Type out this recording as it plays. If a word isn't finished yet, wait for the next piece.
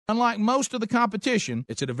Unlike most of the competition,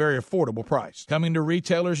 it's at a very affordable price. Coming to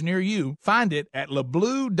retailers near you, find it at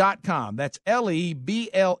lebleu.com. That's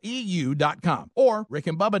LEBLEU.com or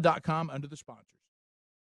rickandbubba.com under the sponsors.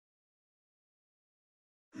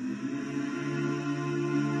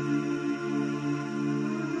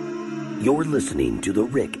 You're listening to The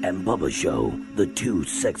Rick and Bubba Show, the two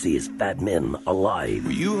sexiest fat men alive.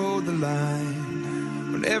 Will you hold the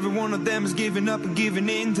line when every one of them is giving up and giving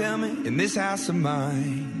in? Tell me, in this house of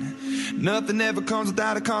mine, nothing ever comes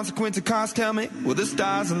without a consequence of cost. Tell me, will the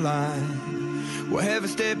stars align? Will heaven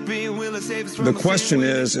step in? Will it save us from the question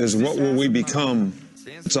is what will we become?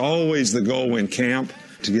 It's always the goal in camp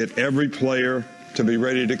to get every player to be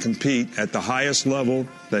ready to compete at the highest level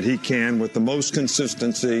that he can with the most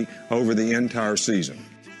consistency over the entire season.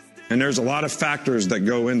 And there's a lot of factors that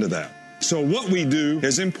go into that. So what we do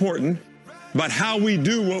is important, but how we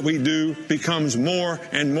do what we do becomes more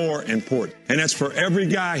and more important. And that's for every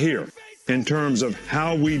guy here in terms of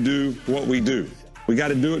how we do what we do. We got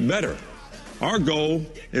to do it better. Our goal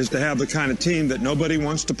is to have the kind of team that nobody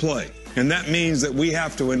wants to play. And that means that we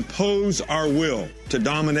have to impose our will to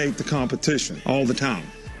dominate the competition all the time.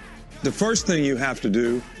 The first thing you have to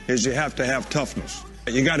do is you have to have toughness.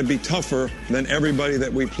 You got to be tougher than everybody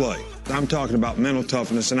that we play. I'm talking about mental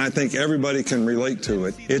toughness, and I think everybody can relate to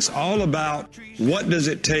it. It's all about what does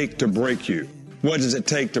it take to break you? What does it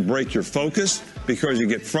take to break your focus because you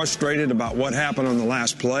get frustrated about what happened on the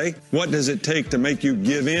last play? What does it take to make you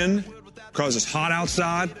give in because it's hot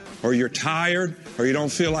outside, or you're tired, or you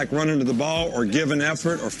don't feel like running to the ball or giving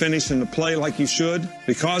effort or finishing the play like you should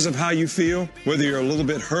because of how you feel, whether you're a little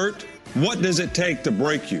bit hurt? What does it take to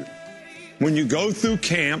break you? When you go through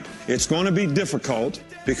camp, it's going to be difficult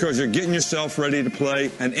because you're getting yourself ready to play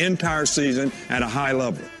an entire season at a high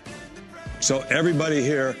level. So everybody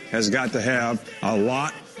here has got to have a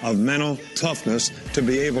lot of mental toughness to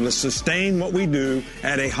be able to sustain what we do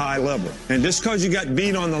at a high level. And just because you got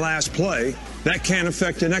beat on the last play, that can't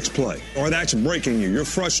affect the next play, or that's breaking you. Your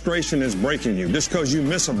frustration is breaking you just because you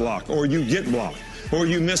miss a block, or you get blocked, or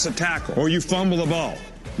you miss a tackle, or you fumble the ball.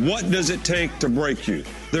 What does it take to break you?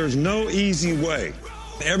 There's no easy way.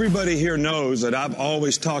 Everybody here knows that I've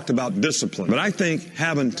always talked about discipline, but I think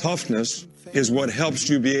having toughness is what helps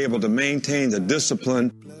you be able to maintain the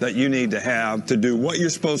discipline that you need to have to do what you're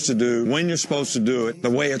supposed to do, when you're supposed to do it, the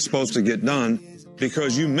way it's supposed to get done,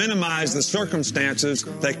 because you minimize the circumstances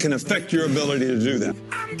that can affect your ability to do that.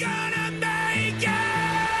 I'm gonna make it!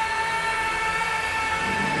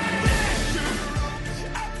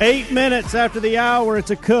 8 minutes after the hour, it's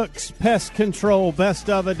a Cook's Pest Control Best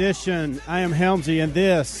of Edition. I am Helmsy, and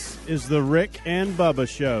this is the Rick and Bubba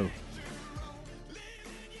Show.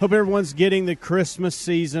 Hope everyone's getting the Christmas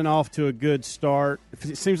season off to a good start.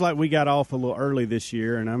 It seems like we got off a little early this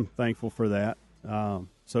year, and I'm thankful for that.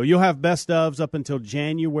 So you'll have best ofs up until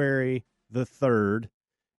January the 3rd.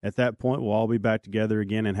 At that point, we'll all be back together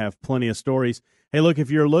again and have plenty of stories. Hey, look, if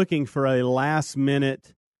you're looking for a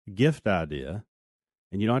last-minute gift idea,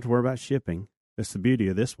 and you don't have to worry about shipping, that's the beauty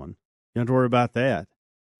of this one. You don't have to worry about that.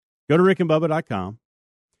 Go to rickandbubba.com.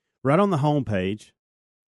 Right on the homepage,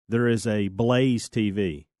 there is a Blaze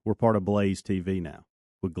TV. We're part of Blaze TV now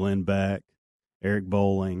with Glenn Beck, Eric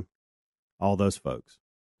Bowling, all those folks.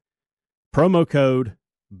 Promo code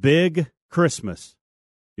Big Christmas.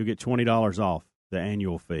 You'll get $20 off the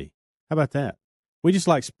annual fee. How about that? We just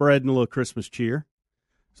like spreading a little Christmas cheer.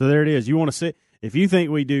 So there it is. You want to see? If you think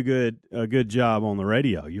we do a good job on the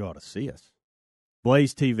radio, you ought to see us.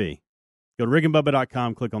 Blaze TV. Go to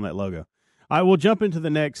rickandbubba.com, click on that logo. All right, we'll jump into the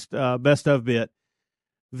next best of bit.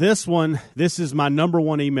 This is my number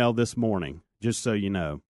one email this morning, just so you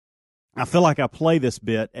know. I feel like I play this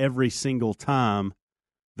bit every single time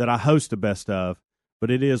that I host a best of, but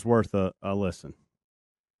it is worth a listen.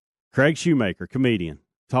 Craig Shoemaker, comedian,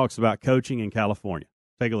 talks about coaching in California.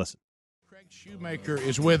 Take a listen. Craig Shoemaker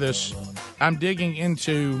is with us. I'm digging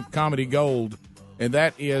into comedy gold, and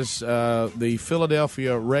that is the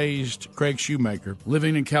Philadelphia-raised Craig Shoemaker.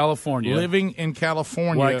 Living in California.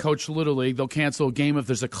 Where I coach Little League. They'll cancel a game if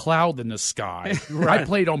there's a cloud in the sky. Right. I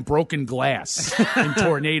played on broken glass in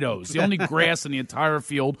tornadoes. The only grass in the entire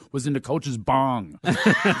field was in the coach's bong. Run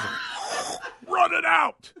it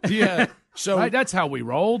out! Yeah. So right, that's how we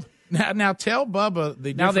rolled. Now tell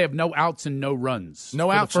Bubba Now they have no outs and no runs. No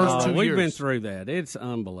outs. For the first 2 years. We've been through that. It's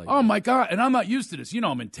unbelievable. Oh, my God. And I'm not used to this. You know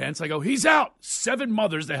I'm intense. I go, he's out. 7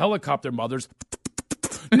 mothers, the helicopter mothers.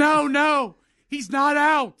 No, he's not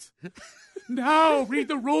out. No, read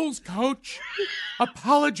the rules, Coach.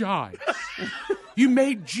 Apologize. You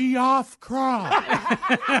made Geoff cry.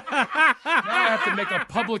 Now I have to make a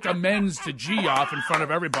public amends to Geoff in front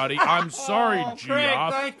of everybody. I'm sorry, Geoff.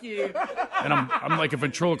 Craig, thank you. And I'm like a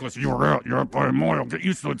ventriloquist. You're out by a mile. Get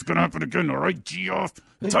used to it. It's going to happen again, all right, Geoff?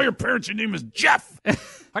 Tell your parents your name is Jeff.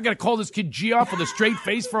 I got to call this kid Geoff with a straight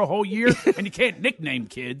face for a whole year, and you can't nickname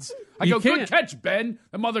kids. I go, good catch, Ben.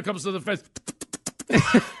 The mother comes to the fence.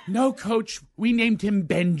 No, Coach, we named him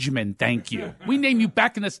Benjamin, thank you. We named you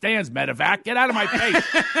back in the stands, Medevac. Get out of my face.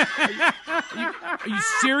 Are you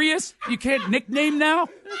serious? You can't nickname now?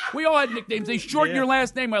 We all had nicknames. They shorten your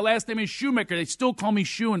last name. My last name is Shoemaker. They still call me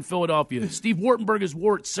Shoe in Philadelphia. Steve Wartenberg is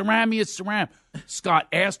Wart. Cerami is Ceram. Scott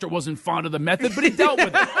Astor wasn't fond of the method, but he dealt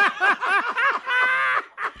with it.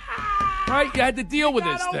 Right? You had to deal with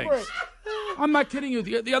this thing. I'm not kidding you.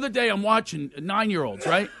 The other day, I'm watching 9-year-olds,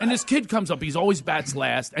 right? And this kid comes up. He's always bats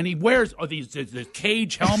last, and he wears the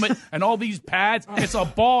cage helmet and all these pads. It's a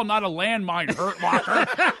ball, not a landmine hurt locker.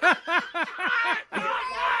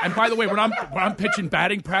 And by the way, when I'm pitching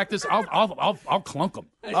batting practice, I'll clunk them.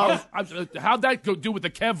 How'd that do with the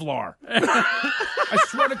Kevlar? I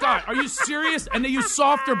swear to God, are you serious? And they use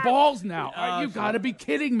softer balls now. You got to be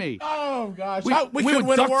kidding me. Oh gosh,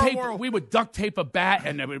 we would duct tape a bat,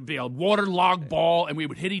 and it would be a waterlogged ball, and we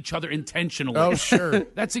would hit each other intentionally. Oh sure,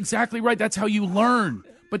 that's exactly right. That's how you learn.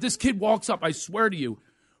 But this kid walks up. I swear to you.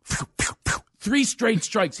 3 straight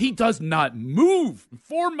strikes. He does not move.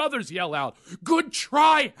 4 mothers yell out, "Good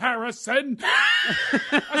try, Harrison."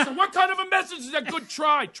 I said, what kind of a message is that, good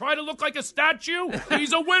try? Try to look like a statue?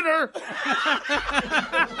 He's a winner.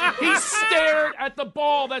 He stared at the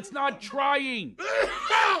ball. That's not trying.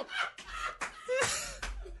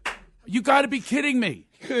 You got to be kidding me.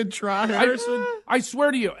 Good try, Harrison. I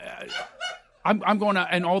swear to you. I'm going to,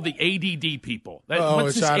 and all the ADD people. What's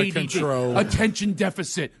it's this out ADD? of control. Attention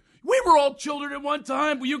deficit. We were all children at one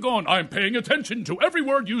time. Were you going, I'm paying attention to every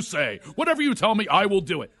word you say. Whatever you tell me, I will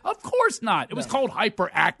do it. Of course not. It was called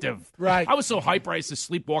hyperactive. Right. I was so hyper, I used to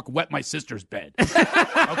sleepwalk, wet my sister's bed.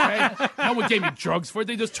 Okay? No one gave me drugs for it.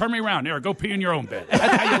 They just turned me around. Here, go pee in your own bed.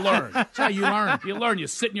 That's how you learn. That's how you learn. You learn. You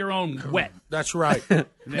sit in your own wet. That's right.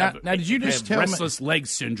 Now, did you just tell me? Restless leg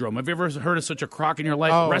syndrome. Have you ever heard of such a crock in your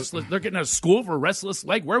leg? Oh. Restless. They're getting out of school for a restless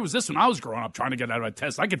leg. Where was this when I was growing up trying to get out of a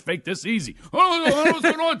test? I could fake this easy. Oh, I don't know what's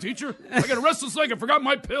going on, teacher. I got a restless leg. I forgot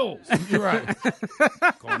my pills. You're right.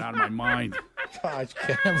 Going out of my mind. Gosh,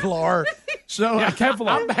 Kevlar. So Yeah, Kevlar.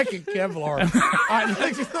 I'm back at Kevlar.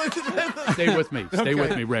 Stay with me. Stay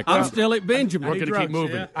with me, Rick. I'm still at Benjamin. We're going to keep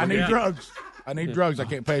moving. Yeah. I need drugs. I need drugs. I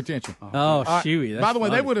can't pay attention. Oh, Shuey. By the way,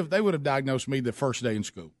 they would have diagnosed me the first day in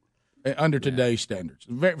school under today's standards.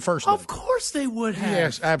 First day. Of course they would have.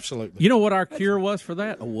 Yes, absolutely. You know what our cure was for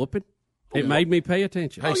that? A whooping. It made me pay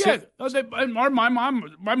attention. Oh, yeah. And my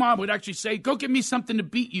mom would actually say, go get me something to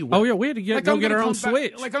beat you with. Oh, yeah, we had to go get our own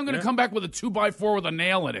switch. Like I'm going to come back with a 2x4 with a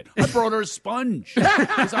nail in it. I brought her a sponge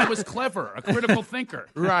because I was clever, a critical thinker.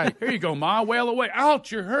 Right. Here you go, Ma. Wail away.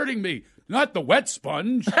 Ouch, you're hurting me. Not the wet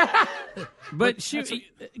sponge. But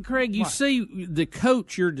Craig, you see the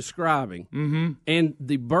coach you're describing and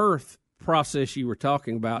the birth process you were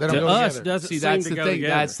talking about They don't to go us together. doesn't See, seem that's to the go thing.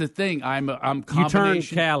 together. That's the thing. I'm You turned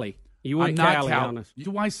combination. Cali. You I'm went not Cali Cali. on us.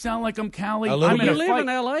 Do I sound like I'm Cali? A little I'm bit. You in a live fight. in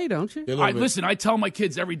L.A., don't you? A little bit. Listen, I tell my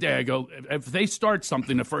kids every day, I go, if they start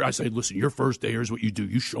something, I say, listen, your first day, here's what you do.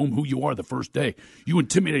 You show them who you are the first day. You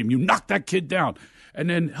intimidate him. You knock that kid down. And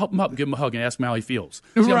then help him up and give him a hug and ask him how he feels.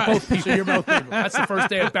 See, Right. I'm both people. So you're both people. That's the first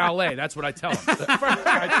day of ballet. That's what I tell him.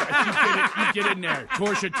 You get in there.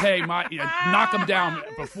 Torchete, knock him down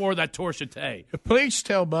before that torchete. Please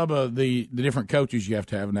tell Bubba the different coaches you have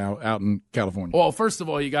to have now out in California. Well, first of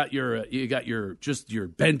all, you got your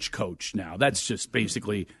bench coach now. That's just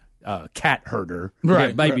basically cat herder.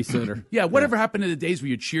 Right. Babysitter. Yeah, whatever happened to the days where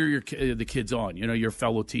you cheer the kids on, your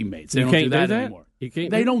fellow teammates? They You don't can't do that do that? anymore. You can't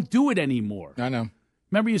They do- don't do it anymore. I know.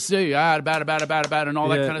 Remember you say, about, and all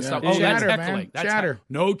that Yeah, kind of yeah. stuff. Yeah. Oh, that's Chatter, man. heckling. That's Chatter.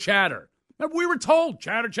 No chatter. Remember, we were told,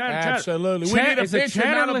 chatter. Absolutely. Chat- We Is need a a picture. Not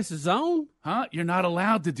a, chatterless zone? Huh? You're not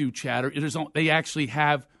allowed to do chatter. They actually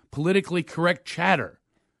have politically correct chatter.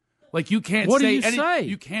 Like you can't What do say you say?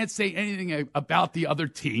 You can't say anything about the other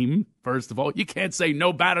team, first of all. You can't say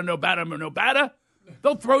no batter.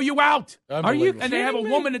 They'll throw you out. Are you And they have a kidding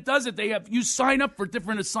me? woman that does it. You sign up for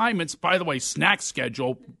different assignments. By the way, snack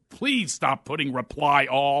schedule. Please stop putting reply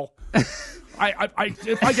all.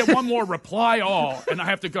 If I get one more reply all, and I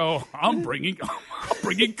have to go, I'm bringing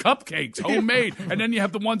bringing cupcakes, homemade. And then you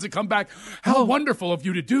have the ones that come back, how wonderful of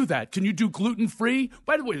you to do that. Can you do gluten-free?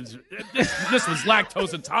 By the way, this was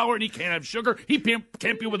lactose intolerant. He can't have sugar. He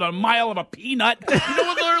can't be within a mile of a peanut. You know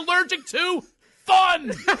what they're allergic to? Fun!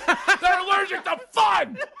 They're allergic to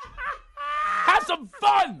fun! Have some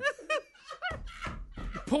fun!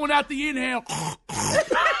 Pulling out the inhale.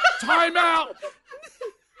 Time out.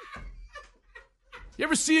 You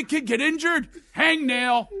ever see a kid get injured?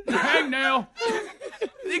 Hangnail.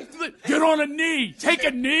 Get on a knee. Take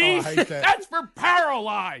a knee. I hate that. That's for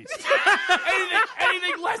paralyzed.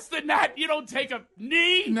 anything less than that, you don't take a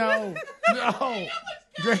knee. No.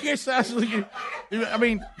 Greg, it's actually, I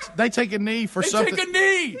mean, they take a knee for something. Take a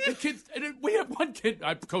knee. The kids, we have one kid.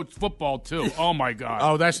 I coach football too. Oh my God.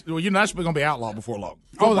 Oh, that's going to be outlawed before long.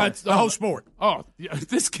 Oh, that's the whole sport. Oh, yeah,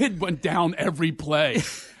 this kid went down every play,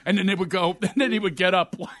 and then they would go, and then he would get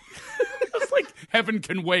up. It's like heaven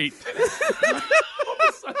can wait. All of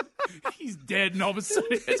a sudden, he's dead, and all of a sudden,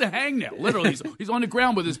 it's a hangnail. Literally, he's on the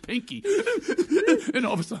ground with his pinky, and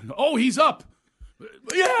all of a sudden, he's up.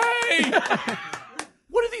 Yay!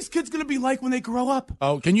 What are these kids going to be like when they grow up?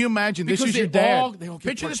 Oh, can you imagine? Because this is your dad. They all get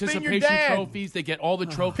Picture this being participation your dad. trophies. They get all the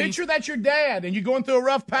trophies. Picture that's your dad, and you're going through a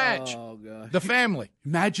rough patch. Oh, God. The family.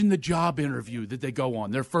 Imagine the job interview that they go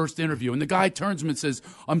on, their first interview, and the guy turns to him and says,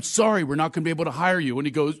 "I'm sorry, we're not going to be able to hire you." And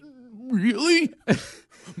he goes, "Really?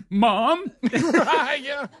 Mom?" Right,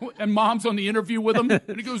 yeah. And Mom's on the interview with him,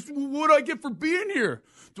 and he goes, "What do I get for being here?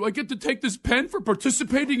 Do I get to take this pen for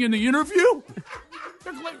participating in the interview?"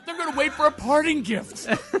 They're going to wait for a parting gift.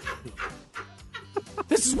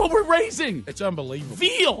 This is what we're raising. It's unbelievable.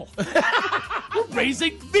 Veal. We're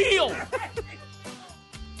raising veal.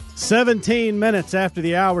 17 minutes after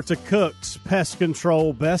the hour to Cook's Pest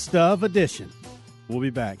Control Best Of Edition. We'll be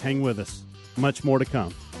back. Hang with us. Much more to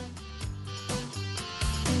come.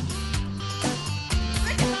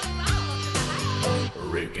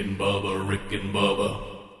 Rick and Bubba.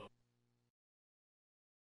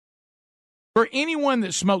 For anyone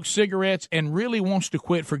that smokes cigarettes and really wants to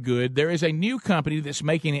quit for good, there is a new company that's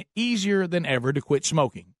making it easier than ever to quit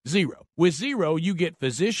smoking. Zero. With Zero, you get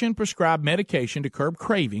physician-prescribed medication to curb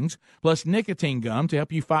cravings, plus nicotine gum to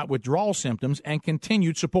help you fight withdrawal symptoms and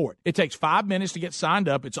continued support. It takes 5 minutes to get signed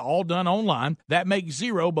up. It's all done online. That makes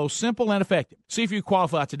Zero both simple and effective. See if you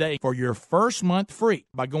qualify today for your first month free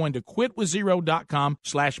by going to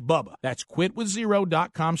quitwithzero.com/Bubba. That's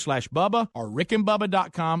quitwithzero.com/Bubba or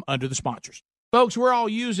rickandbubba.com under the sponsors. Folks, we're all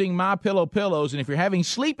using MyPillow pillows, and if you're having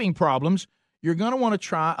sleeping problems, you're going to want to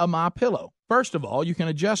try a MyPillow. First of all, you can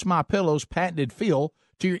adjust MyPillow's patented feel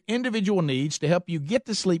to your individual needs to help you get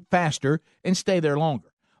to sleep faster and stay there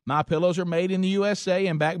longer. MyPillows are made in the USA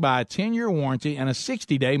and backed by a 10-year warranty and a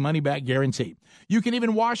 60-day money-back guarantee. You can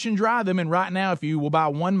even wash and dry them, and right now, if you will buy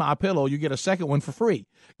one MyPillow, you get a second one for free.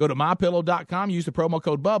 Go to MyPillow.com, use the promo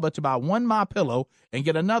code BUBBA to buy one MyPillow and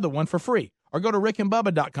get another one for free. Or go to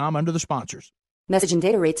rickandbubba.com under the sponsors. Message and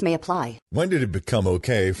data rates may apply. When did it become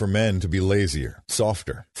okay for men to be lazier,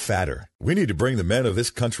 softer, fatter? We need to bring the men of this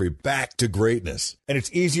country back to greatness. And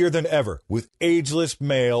it's easier than ever with Ageless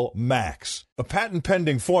Male Max, a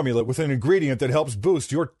patent-pending formula with an ingredient that helps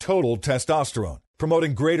boost your total testosterone,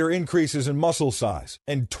 promoting greater increases in muscle size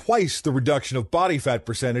and twice the reduction of body fat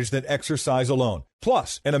percentage than exercise alone.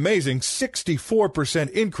 Plus, an amazing 64%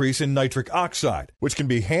 increase in nitric oxide, which can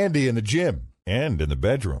be handy in the gym and in the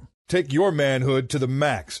bedroom. Take your manhood to the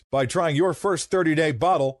max by trying your first 30-day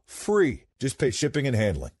bottle free. Just pay shipping and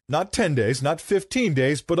handling. Not 10 days, not 15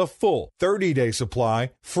 days, but a full 30-day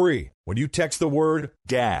supply free when you text the word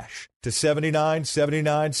DASH to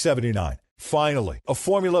 797979. Finally, a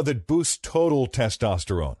formula that boosts total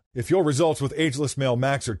testosterone. If your results with Ageless Male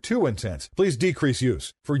Max are too intense, please decrease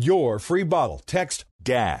use. For your free bottle, text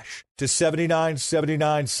DASH to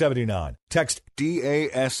 797979. Text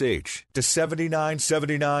DASH to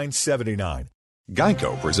 797979.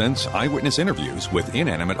 Geico presents eyewitness interviews with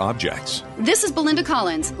inanimate objects. This is Belinda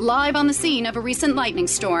Collins, live on the scene of a recent lightning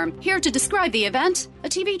storm. Here to describe the event, a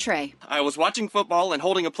TV tray. I was watching football and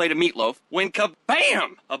holding a plate of meatloaf when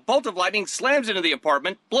kabam! A bolt of lightning slams into the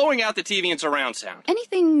apartment, blowing out the TV and surround sound.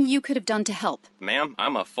 Anything you could have done to help? Ma'am,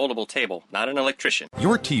 I'm a foldable table, not an electrician.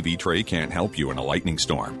 Your TV tray can't help you in a lightning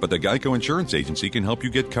storm, but the Geico Insurance Agency can help you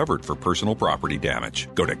get covered for personal property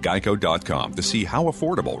damage. Go to geico.com to see how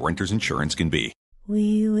affordable renter's insurance can be.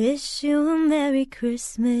 We wish you a Merry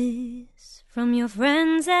Christmas from your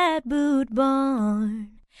friends at Boot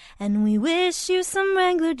Barn. And we wish you some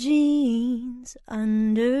Wrangler jeans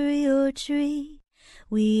under your tree.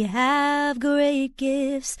 We have great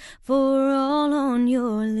gifts for all on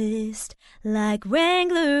your list, like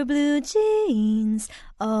Wrangler blue jeans,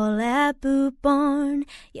 all at Boot Barn.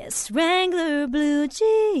 Yes, Wrangler blue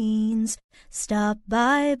jeans. Stop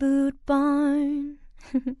by Boot Barn.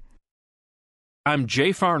 I'm Jay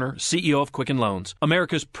Farner, CEO of Quicken Loans,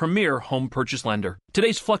 America's premier home purchase lender.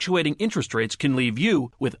 Today's fluctuating interest rates can leave you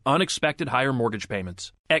with unexpected higher mortgage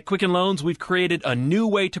payments. At Quicken Loans, we've created a new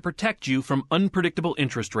way to protect you from unpredictable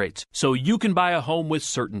interest rates so you can buy a home with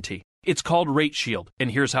certainty. It's called Rate Shield, and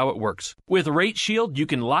here's how it works. With Rate Shield, you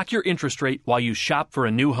can lock your interest rate while you shop for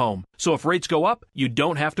a new home. So if rates go up, you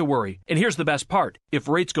don't have to worry. And here's the best part. If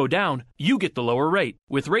rates go down, you get the lower rate.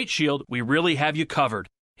 With Rate Shield, we really have you covered.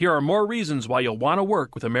 Here are more reasons why you'll want to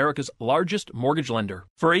work with America's largest mortgage lender.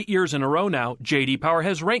 For 8 years in a row now, J.D. Power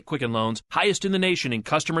has ranked Quicken Loans highest in the nation in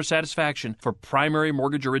customer satisfaction for primary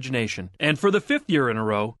mortgage origination. And for the 5th year in a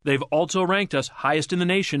row, they've also ranked us highest in the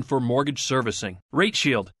nation for mortgage servicing. Rate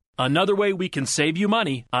Shield, another way we can save you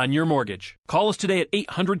money on your mortgage. Call us today at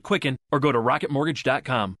 800-QUICKEN or go to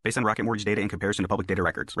rocketmortgage.com. Based on Rocket Mortgage data in comparison to public data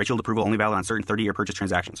records. Rate Shield approval only valid on certain 30-year purchase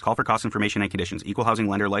transactions. Call for cost information and conditions. Equal housing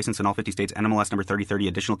lender licensed in all 50 states. NMLS number 3030.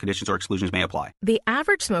 Additional conditions or exclusions may apply. The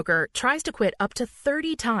average smoker tries to quit up to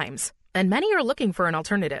 30 times, and many are looking for an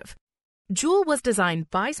alternative. Juul was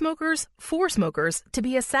designed by smokers for smokers to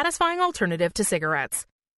be a satisfying alternative to cigarettes.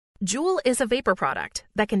 Juul is a vapor product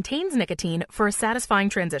that contains nicotine for a satisfying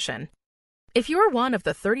transition. If you're one of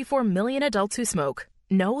the 34 million adults who smoke,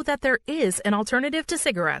 know that there is an alternative to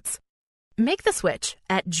cigarettes. Make the switch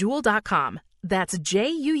at Juul.com. That's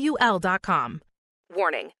JUUL.com.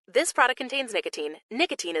 Warning, this product contains nicotine.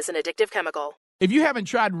 Nicotine is an addictive chemical. If you haven't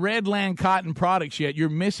tried Redland Cotton products yet, you're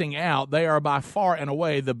missing out. They are by far and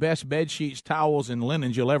away the best bed sheets, towels, and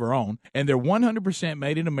linens you'll ever own. And they're 100%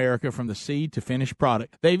 made in America from the seed to finished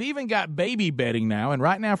product. They've even got baby bedding now. And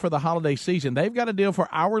right now for the holiday season, they've got a deal for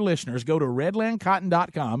our listeners. Go to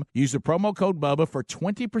redlandcotton.com. Use the promo code BUBBA for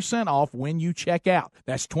 20% off when you check out.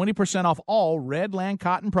 That's 20% off all Redland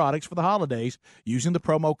Cotton products for the holidays using the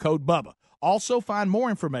promo code BUBBA. Also find more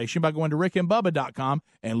information by going to rickandbubba.com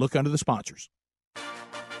and look under the sponsors.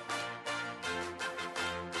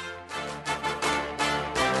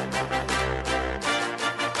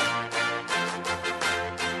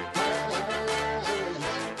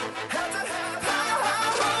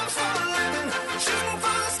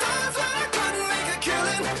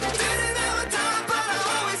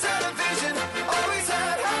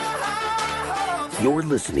 You're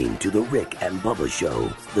listening to The Rick and Bubba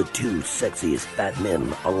Show, the two sexiest fat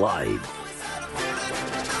men alive.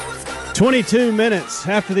 22 minutes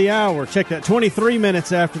after the hour. Check that. 23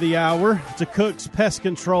 minutes after the hour. It's a Cook's Pest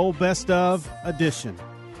Control Best Of edition.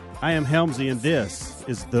 I am Helmsy, and this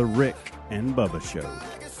is The Rick and Bubba Show.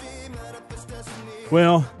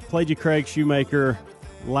 Well, played you Craig Shoemaker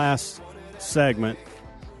last segment.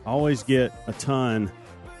 Always get a ton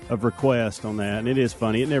of requests on that, and it is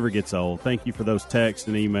funny. It never gets old. Thank you for those texts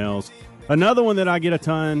and emails. Another one that I get a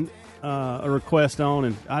ton a request on,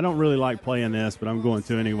 and I don't really like playing this, but I'm going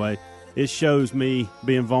to anyway. It shows me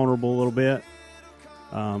being vulnerable a little bit,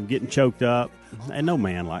 getting choked up, and no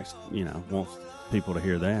man wants people to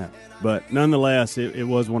hear that. But nonetheless, it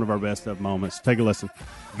was one of our best of moments. Take a listen.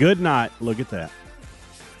 Good night. Look at that.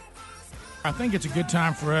 I think it's a good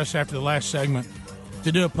time for us after the last segment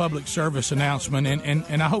to do a public service announcement,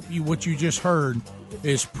 and I hope what you just heard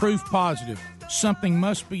is proof positive. Something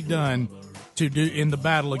must be done to do in the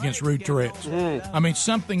battle against rude Tourette's. I mean,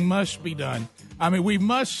 something must be done. I mean, we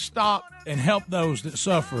must stop and help those that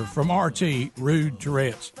suffer from RT, rude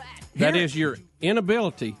Tourette's. That is your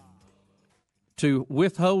inability to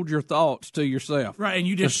withhold your thoughts to yourself. Right, and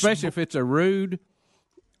you just... Especially if it's a rude...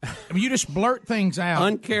 I mean, you just blurt things out.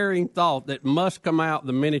 Uncaring thought that must come out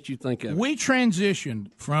the minute you think of it. We transitioned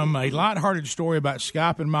from a lighthearted story about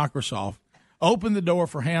Skype and Microsoft, opened the door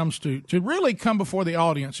for Helms to really come before the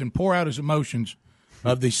audience and pour out his emotions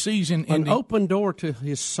of the season. An open door to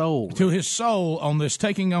his soul. To his soul on this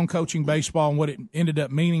taking on coaching baseball and what it ended up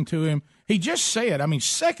meaning to him. He just said, I mean,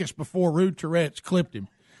 seconds before rude Tourette's clipped him,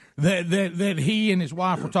 that he and his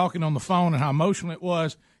wife were talking on the phone and how emotional it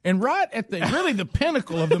was. And right at the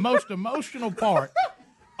pinnacle of the most emotional part,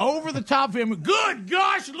 over the top of him, good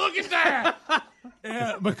gosh, look at that!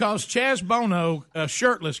 Because Chaz Bono,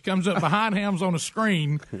 shirtless, comes up behind Helms on a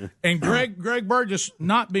screen, and Greg Burgess,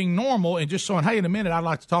 not being normal, and just saying, hey, in a minute, I'd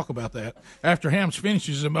like to talk about that, after Helms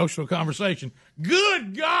finishes his emotional conversation.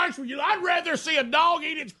 Good gosh, I'd rather see a dog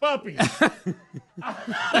eat its puppy.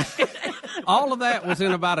 All of that was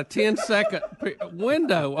in about a 10-second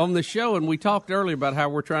window on the show, and we talked earlier about how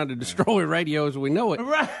we're trying to destroy radio as we know it.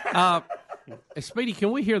 Hey, Speedy,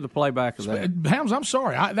 can we hear the playback of that? Helms, I'm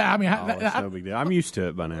sorry. It's no big deal. I'm used to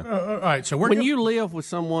it by now. All right, so when you live with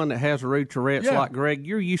someone that has rude Tourette's like Greg,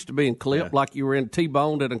 you're used to being clipped like you were in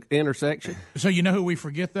T-boned at an intersection. So you know who we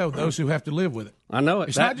forget, though? Those who have to live with it. I know it.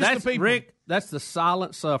 It's not just the people. Rick, that's the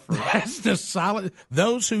silent sufferer. That's the silent.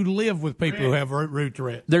 Those who live with people who have rude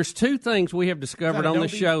Tourette's. There's two things we have discovered on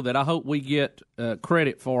this show that I hope we get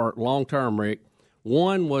credit for long term, Rick.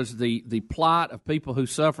 One was the plight of people who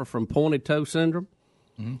suffer from pointed toe syndrome.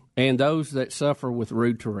 Mm-hmm. And those that suffer with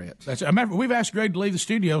rude Tourette's. We've asked Greg to leave the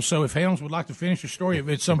studio, so if Helms would like to finish the story, if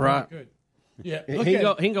it's something right. good. Yeah, he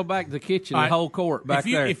can go back to the kitchen, the whole court back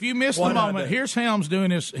there. If you missed the moment, here's Helms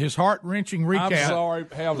doing his heart-wrenching recap. I'm sorry,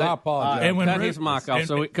 Helms, I apologize. And when cut his mic off,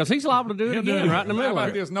 because he's liable to do it again right in the middle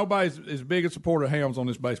of it. Nobody's as big a supporter of Helms on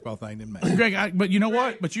this baseball thing than me. Greg, but you know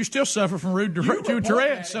what? But you still suffer from rude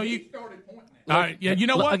Tourette's, so you... All right, yeah, you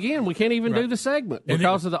know what? Again, we can't even do the segment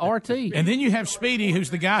because of the RT. And then you have Speedy,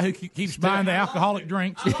 who's the guy who keeps buying the alcoholic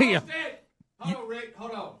drinks. Yeah. Hold on, Rick.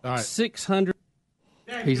 Hold on. All right. 600.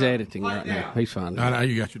 He's editing right now. He's fine. I know,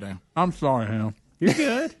 you got you down. I'm sorry, Helms. You're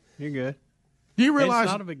good. You're good. Do you realize?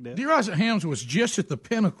 It's not a big deal. Do you realize that Helms was just at the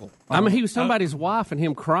pinnacle? I mean, he was talking about his wife and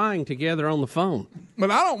him crying together on the phone.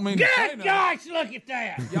 But I don't mean. Good gosh, look at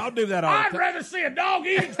that! Y'all do that all the time. I'd rather see a dog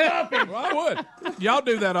eat its puppy. Well, I would. Y'all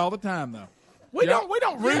do that all the time, though. We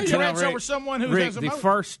don't rude Tourette's over someone who has a the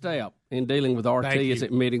first step in dealing with RT is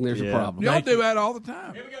admitting there's a problem. Y'all do that all the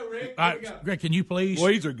time. Here we go, Rick. All right, Greg, can you please?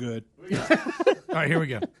 Weeds are good. All right, here we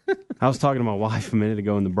go. I was talking to my wife a minute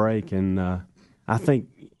ago in the break, and I think,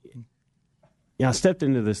 I stepped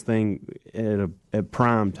into this thing at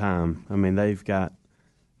prime time. I mean, they've got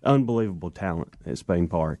unbelievable talent at Spain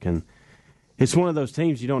Park, and it's one of those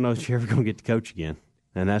teams you don't know if you're ever going to get to coach again.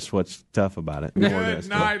 And that's what's tough about it. Good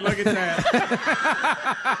night. Look at that.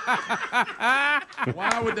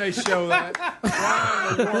 Why would they show that? Why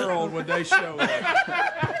in the world would they show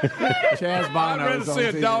that? Chaz Bono. I'd rather see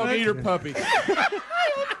a dog eat her puppy.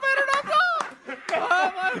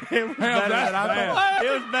 It was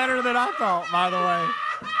better than I thought, by the way.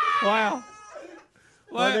 Wow.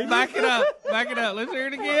 Well, back it up. Let's hear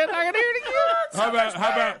it again. I can hear it again. How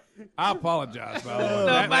about? I apologize, by the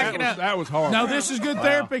way. That was hard. No, this is good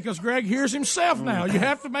therapy because Greg hears himself now. You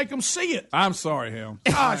have to make him see it. I'm sorry, Helm.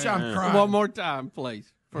 Gosh, I'm crying. One more time,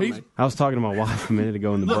 please. I was talking to my wife a minute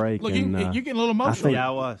ago in the break. Look, and, you getting a little emotional. I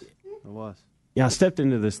was. Yeah, I stepped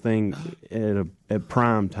into this thing at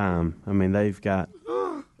prime time. I mean, they've got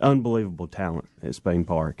unbelievable talent at Spain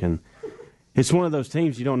Park, and it's one of those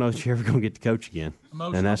teams you don't know if you're ever going to get to coach again.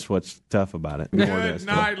 Emotional. And that's what's tough about it. Good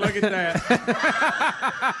night. Look at that.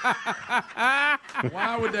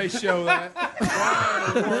 Why would they show that? Why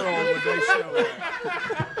in the world would they show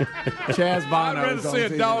that? Chaz Bono. I'd rather see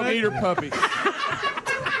a dog eat her puppy.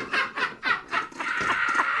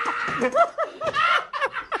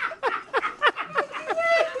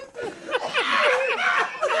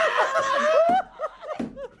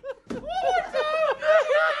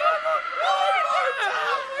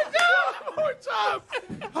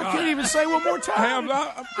 I can't even say one more time.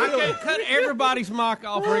 I can't cut everybody's mic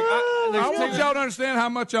off, Rick. I want y'all to understand how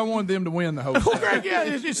much I wanted them to win the whole thing. Greg, yeah,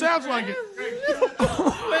 it sounds like it.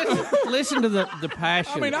 Listen to the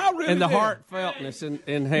passion I really and the did. heartfeltness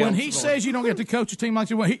in Helms. When he says you don't get to coach a team like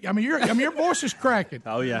that, your voice is cracking.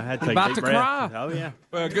 Oh, yeah. I had to take About deep to breath. cry. Oh, yeah.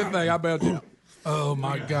 Well, good thing I bailed you out. Oh,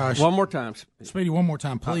 my gosh. One more time. Speedy, one more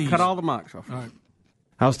time, please. Cut all the mics off. All right.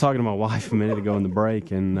 I was talking to my wife a minute ago in the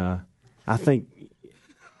break, and I think,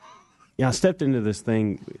 I stepped into this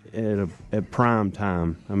thing at prime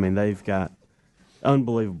time. I mean, they've got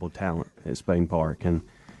unbelievable talent at Spain Park, and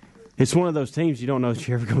it's one of those teams you don't know if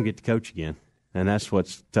you're ever going to get to coach again. And that's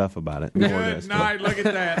what's tough about it. Good night. Look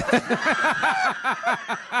at that.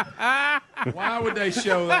 Why would they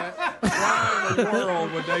show that? Why in the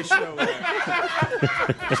world would they show that?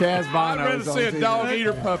 Chaz Bono. I'd rather see a dog eat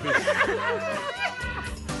her puppy.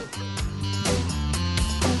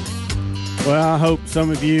 Well, I hope some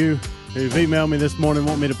of you who've emailed me this morning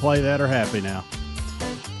want me to play that are happy now.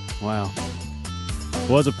 Wow.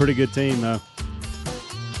 Was a pretty good team, though.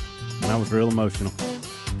 And I was real emotional.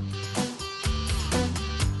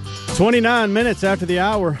 29 minutes after the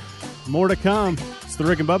hour. More to come. It's the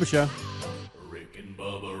Rick and Bubba Show. Rick and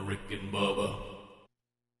Bubba.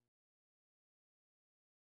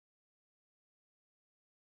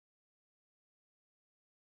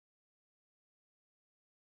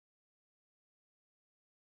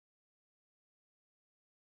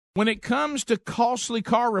 When it comes to costly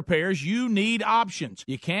car repairs, you need options.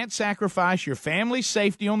 You can't sacrifice your family's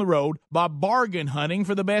safety on the road by bargain hunting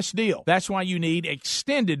for the best deal. That's why you need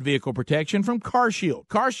extended vehicle protection from CarShield.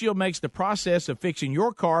 CarShield makes the process of fixing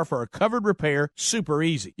your car for a covered repair super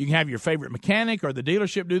easy. You can have your favorite mechanic or the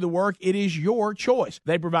dealership do the work. It is your choice.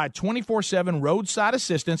 They provide 24/7 roadside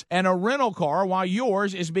assistance and a rental car while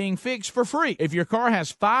yours is being fixed for free. If your car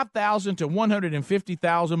has 5,000 to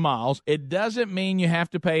 150,000 miles, it doesn't mean you have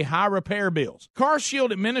to pay high repair bills.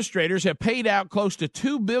 CarShield administrators have paid out close to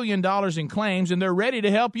 $2 billion in claims, and they're ready to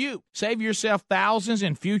help you. Save yourself thousands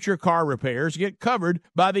in future car repairs. Get covered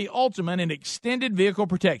by the ultimate in extended vehicle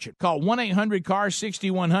protection. Call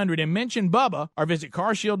 1-800-CAR-6100 and mention Bubba, or visit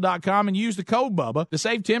carshield.com and use the code Bubba to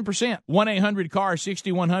save 10%.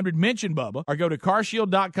 1-800-CAR-6100, mention Bubba, or go to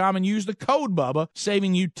carshield.com and use the code Bubba,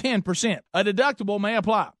 saving you 10%. A deductible may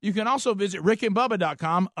apply. You can also visit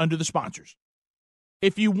rickandbubba.com under the sponsors.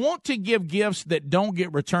 If you want to give gifts that don't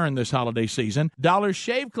get returned this holiday season, Dollar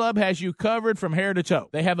Shave Club has you covered from hair to toe.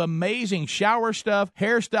 They have amazing shower stuff,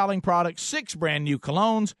 hairstyling products, 6 brand new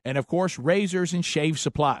colognes, and of course, razors and shave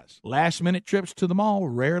supplies. Last-minute trips to the mall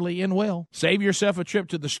rarely end well. Save yourself a trip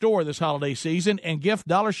to the store this holiday season and gift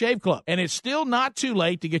Dollar Shave Club. And it's still not too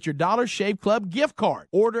late to get your Dollar Shave Club gift card.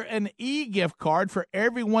 Order an e-gift card for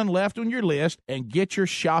everyone left on your list and get your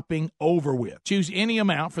shopping over with. Choose any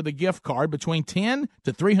amount for the gift card between $10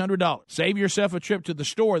 to $300. Save yourself a trip to the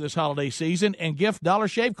store this holiday season and gift Dollar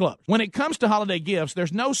Shave Club. When it comes to holiday gifts,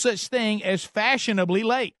 there's no such thing as fashionably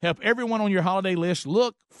late. Help everyone on your holiday list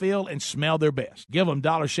look, feel, and smell their best. Give them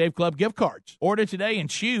Dollar Shave Club gift cards. Order today and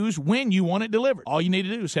choose when you want it delivered. All you need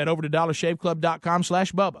to do is head over to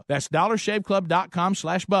dollarshaveclub.com/Bubba. That's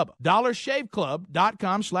dollarshaveclub.com/Bubba.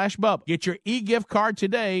 dollarshaveclub.com/Bubba. Get your e-gift card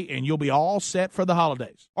today and you'll be all set for the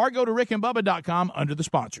holidays. Or go to rickandbubba.com under the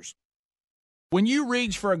sponsors. When you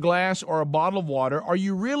reach for a glass or a bottle of water, are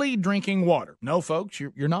you really drinking water? No, folks,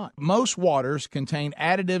 you're not. Most waters contain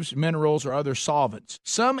additives, minerals, or other solvents.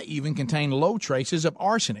 Some even contain low traces of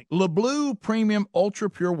arsenic. LeBlue Premium Ultra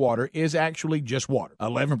Pure Water is actually just water.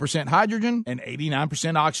 11% hydrogen and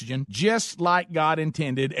 89% oxygen, just like God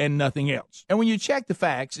intended and nothing else. And when you check the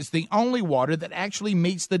facts, it's the only water that actually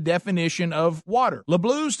meets the definition of water.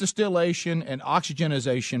 LeBlue's distillation and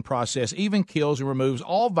oxygenization process even kills and removes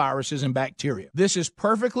all viruses and bacteria. This is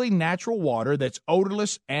perfectly natural water that's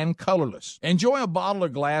odorless and colorless. Enjoy a bottle or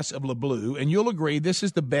glass of LeBlue, and you'll agree this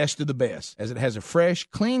is the best of the best, as it has a fresh,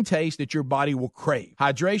 clean taste that your body will crave.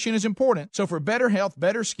 Hydration is important, so for better health,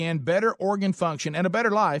 better skin, better organ function, and a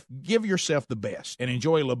better life, give yourself the best and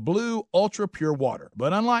enjoy LeBlue Ultra Pure Water.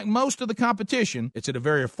 But unlike most of the competition, it's at a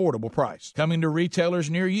very affordable price. Coming to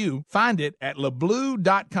retailers near you, find it at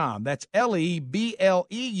leblue.com. That's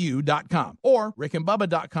LEBLEU.com or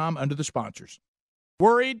rickandbubba.com under the sponsors.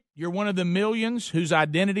 Worried you're one of the millions whose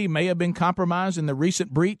identity may have been compromised in the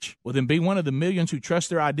recent breach? Well, then be one of the millions who trust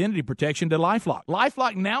their identity protection to LifeLock.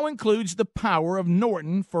 LifeLock now includes the power of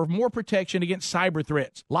Norton for more protection against cyber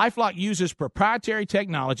threats. LifeLock uses proprietary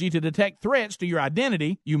technology to detect threats to your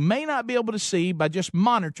identity you may not be able to see by just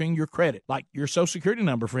monitoring your credit, like your Social Security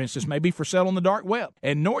number, for instance, may be for sale on the dark web.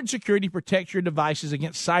 And Norton Security protects your devices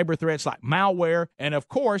against cyber threats like malware. And of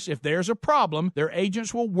course, if there's a problem, their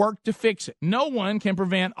agents will work to fix it. No one can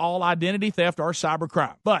prevent all identity theft or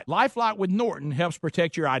cybercrime, but LifeLock with Norton helps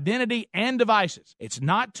protect your identity and devices. It's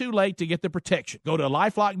not too late to get the protection. Go to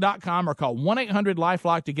LifeLock.com or call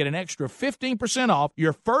 1-800-LifeLock to get an extra 15% off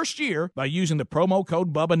your first year by using the promo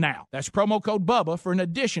code Bubba now. That's promo code Bubba for an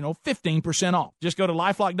additional 15% off. Just go to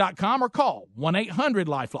LifeLock.com or call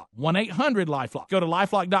 1-800-LifeLock. 1-800-LifeLock. Go to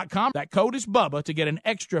LifeLock.com. That code is Bubba to get an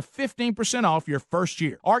extra 15% off your first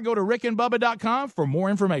year. Or go to rickandbubba.com for more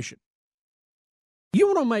information. You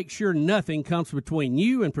want to make sure nothing comes between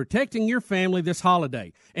you and protecting your family this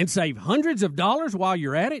holiday and save hundreds of dollars while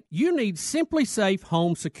you're at it? You need SimpliSafe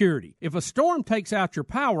Home Security. If a storm takes out your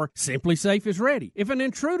power, SimpliSafe is ready. If an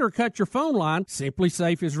intruder cuts your phone line,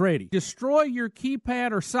 SimpliSafe is ready. Destroy your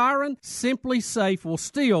keypad or siren, SimpliSafe will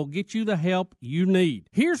still get you the help you need.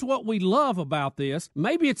 Here's what we love about this.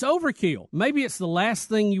 Maybe it's overkill. Maybe it's the last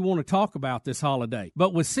thing you want to talk about this holiday.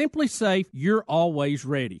 But with SimpliSafe, you're always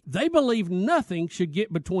ready. They believe nothing should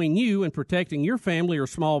get between you and protecting your family or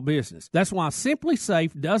small business. That's why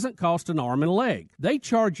SimpliSafe doesn't cost an arm and a leg. They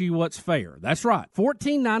charge you what's fair. That's right,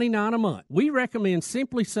 $14.99 a month. We recommend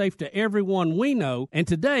SimpliSafe to everyone we know, and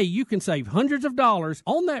today you can save hundreds of dollars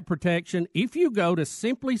on that protection if you go to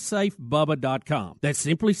SimpliSafeBubba.com. That's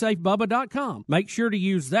SimpliSafeBubba.com. Make sure to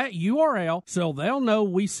use that URL so they'll know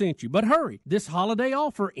we sent you. But hurry, this holiday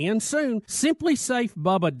offer ends soon.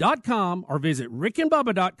 SimpliSafeBubba.com or visit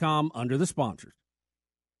rickandbubba.com under the sponsors.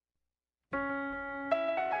 Feeling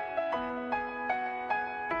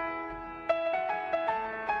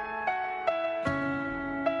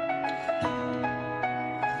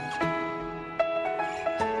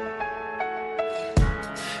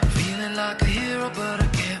like a hero, but I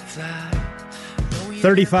can't fly.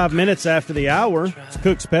 35 minutes after the hour, it's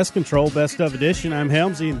Cook's Pest Control Best of Edition. I'm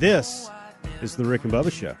Helmsy, and this is the Rick and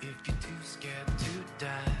Bubba Show.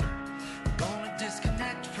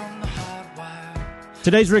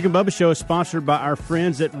 Today's Rick and Bubba Show is sponsored by our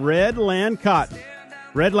friends at Redland Cotton.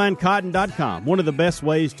 RedlandCotton.com. One of the best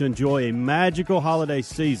ways to enjoy a magical holiday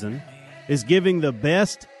season is giving the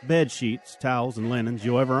best bed sheets, towels, and linens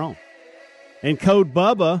you'll ever own. And code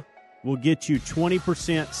BUBBA will get you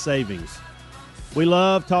 20% savings. We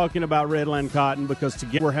love talking about Redland Cotton because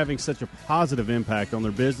together we're having such a positive impact on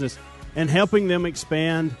their business and helping them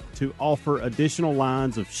expand to offer additional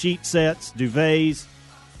lines of sheet sets, duvets,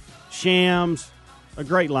 shams, a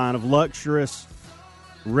great line of luxurious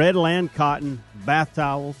Redland Cotton bath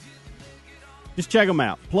towels. Just check them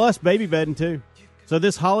out. Plus baby bedding too. So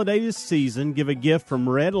this holiday season, give a gift from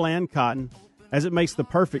Redland Cotton as it makes the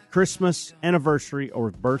perfect Christmas, anniversary,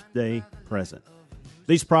 or birthday present.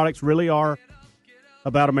 These products really are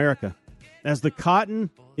about America. As the cotton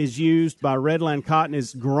is used by Redland Cotton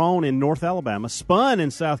is grown in North Alabama, spun in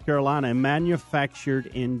South Carolina, and manufactured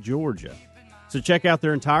in Georgia. So check out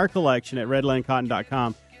their entire collection at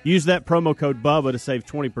redlandcotton.com. Use that promo code BUBBA to save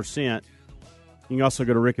 20%. You can also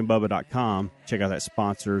go to rickandbubba.com. Check out that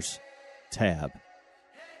sponsors tab.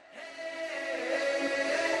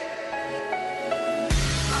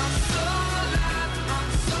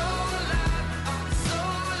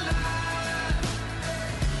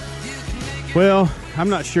 Well, I'm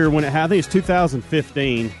not sure when it happened. I think it's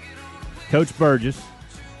 2015. Coach Burgess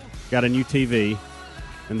got a new TV,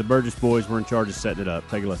 and the Burgess boys were in charge of setting it up.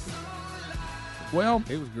 Take a listen. Well,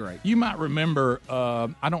 it was great. You might remember,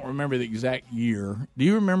 I don't remember the exact year. Do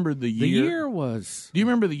you remember the year? The year was... Do you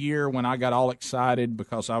remember the year when I got all excited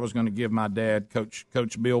because I was going to give my dad, Coach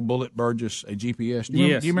Bill Bullet Burgess, a GPS? Do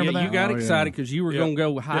you remember that? You got excited because you were going to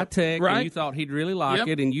go high-tech, right. And you thought he'd really like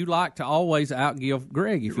it, and you like to always outgive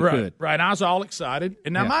Greg if you right. could. Right, I was all excited.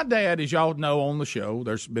 And now my dad, as y'all know on the show,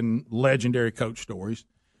 there's been legendary coach stories.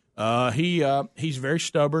 He's very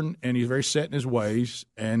stubborn, and he's very set in his ways,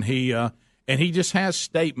 and he just has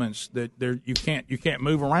statements that you can't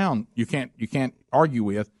move around. You can't argue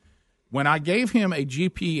with. When I gave him a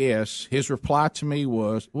GPS, his reply to me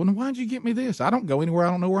was, "Well, then why'd you get me this? I don't go anywhere.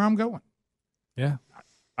 I don't know where I'm going." Yeah,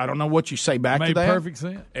 I don't know what you say back to that. Made perfect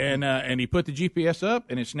sense. And he put the GPS up,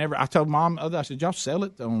 and it's never. I told Mom, I said, "Y'all sell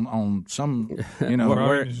it on some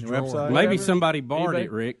website? Maybe somebody borrowed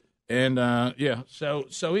it, Rick." And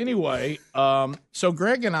So anyway, so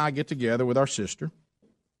Greg and I get together with our sister.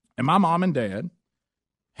 And my mom and dad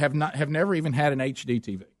have never even had an HD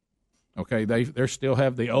TV. Okay, they still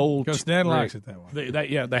have the old. Because Dad likes it that way.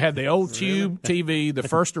 They had the old tube TV, the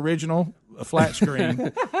first original flat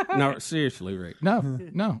screen. No, seriously, Rick.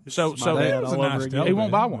 No. So he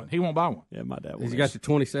won't buy one. He won't buy one. Yeah, my dad. He's got the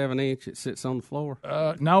 27-inch. It sits on the floor.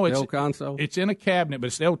 No, it's the old console. It's in a cabinet, but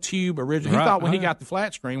it's the old tube original. He thought when he got the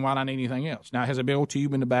flat screen, why not anything else? Now it has a big old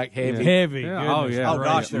tube in the back, heavy. Yeah. Oh yeah. Oh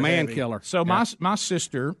gosh, man heavy. killer. So my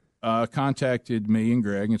sister contacted me and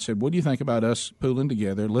Greg and said, "What do you think about us pooling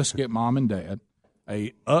together? Let's get Mom and Dad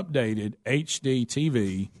a updated HD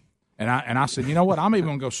TV." And I said, "You know what? I'm even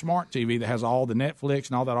going to go smart TV that has all the Netflix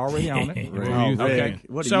and all that already on it." Okay.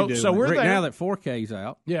 What do you do? So we're Rick, there now that 4K's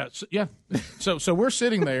out. Yeah. So we're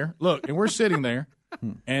sitting there. Look, and we're sitting there,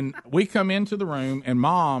 and we come into the room, and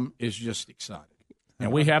Mom is just excited,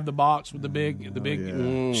 and we have the box with the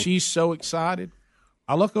big. She's so excited.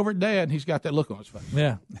 I look over at Dad, and he's got that look on his face.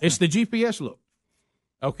 Yeah. It's the GPS look.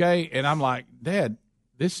 Okay, and I'm like, Dad,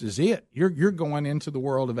 this is it. You're going into the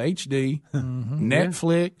world of HD,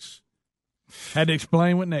 Netflix. Had to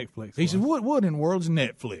explain what Netflix was. He said, "What in the world's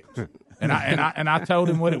Netflix?" and I told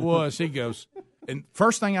him what it was. He goes, and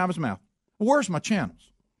first thing out of his mouth, "Where's my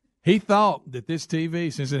channels?" He thought that this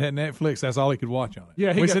TV, since it had Netflix, that's all he could watch on it.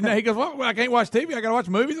 Yeah, he said, well, I can't watch TV. I got to watch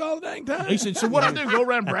movies all the dang time. He said, "So what I do? Go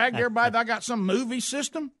around and brag to everybody that I got some movie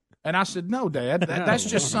system?" And I said, "No, Dad, that's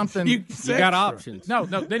just something you got options." No.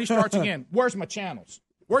 Then he starts again. "Where's my channels?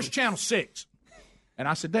 Where's channel 6?" And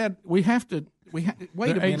I said, "Dad, wait a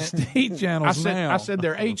minute. HD channels I said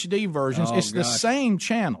they're HD versions. It's the same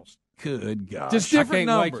channels." Good God! Just different I can't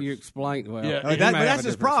numbers. Wait till you explain. Well, but that's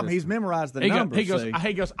his problem. System. He's memorized the numbers.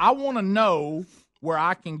 He goes. I want to know where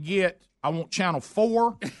I can get. I want channel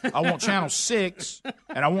 4. I want channel 6,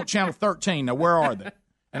 and I want channel 13. Now where are they?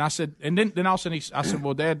 And I said, and then all of a sudden I said,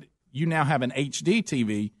 "Well, Dad, you now have an HD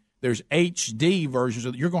TV There's HD versions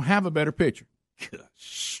of it. You're going to have a better picture.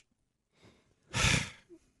 Gosh.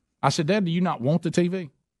 I said, Dad, do you not want the TV?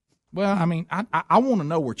 Well, I mean, I want to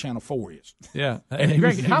know where Channel 4 is. Yeah. And he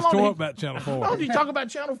Greg, was how long talking did- about Channel 4. How long do you talk about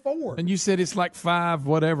Channel 4? And you said it's like 5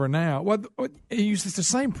 whatever now. Well, it's the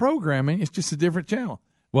same programming. It's just a different channel.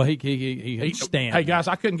 Well, he stand. Hey guys,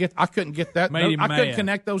 I couldn't get that. Made him I couldn't mad.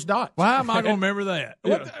 connect those dots. Why am I going to remember that?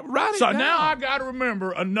 Write it So down. now I got to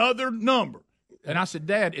remember another number. And I said,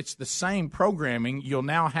 Dad, it's the same programming. You'll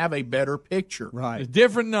now have a better picture. Right. It's a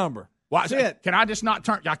different number. Well, can I just not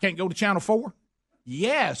turn? I can't go to Channel 4?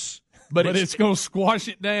 Yes. But it's going to squash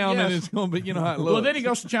it down, and Yes. it's going to be, you know how it looks. Well, then he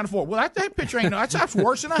goes to Channel 4. Well, that picture ain't that's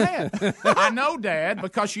worse than I had. I know, Dad,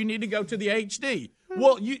 because you need to go to the HD.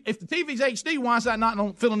 Well, if the TV's HD, why is that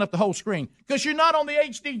not filling up the whole screen? Because you're not on the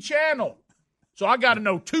HD channel. So I got to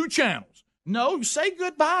know 2 channels. No, say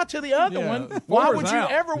goodbye to the other one. Why Four's would you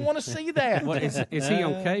out. ever want to see that? What, is he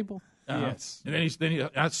on cable? Yes. And then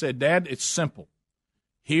I said, Dad, it's simple.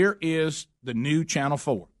 Here is the new Channel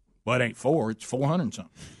 4. Well, it ain't 4. It's 400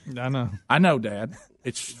 something. I know, Dad.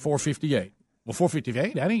 It's 458. Well,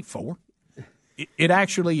 458, that ain't 4. It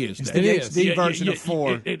actually is. It's Dad. the HD version of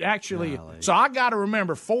 4. It actually is. So I got to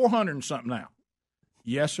remember 400 and something now.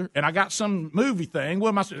 Yes, sir. And I got some movie thing. What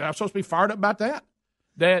am I supposed to be fired up about that?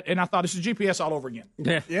 And I thought, this is GPS all over again.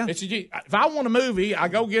 Yeah. It's if I want a movie,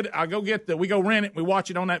 we go rent it, we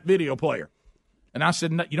watch it on that video player. And I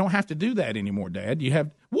said, no, you don't have to do that anymore, Dad. You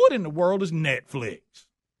have, what in the world is Netflix?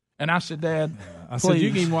 And I said, Dad, I said, you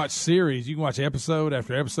can even watch series. You can watch episode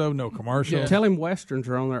after episode, no commercials. Tell him Westerns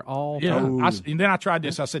are on there all the time. And then I tried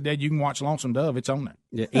this. I said, Dad, you can watch Lonesome Dove. It's on there.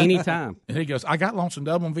 Yeah, anytime. And he goes, I got Lonesome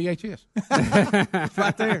Dove on VHS.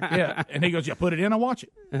 Right there. Yeah. And he goes, yeah, put it in, I'll watch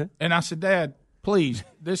it. And I said, Dad, please,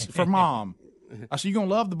 this is for Mom. I said, you're going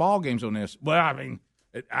to love the ball games on this. Well, I mean,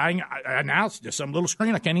 now it's just some little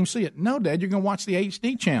screen. I can't even see it. No, Dad, you're going to watch the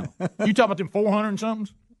HD channel. You talk about them 400 and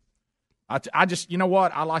somethings? I just, you know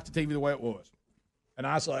what? I like the TV the way it was. And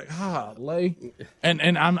I was like, Lee.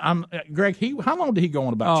 And I'm Greg, how long did he go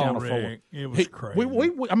on about Channel 4? It was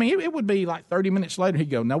crazy. I mean, it would be like 30 minutes later, he'd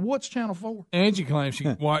go, now what's Channel 4? Angie claims she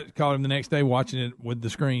called him the next day watching it with the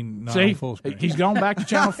screen, not See, on full screen. he's gone back to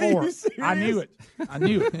Channel 4. I knew it.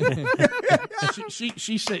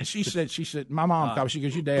 She said, my mom called. She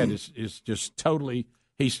goes, your dad is just totally.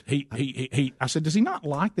 He. I said, does he not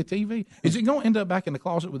like the TV? Is he going to end up back in the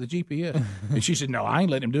closet with the GPS? And she said, no, I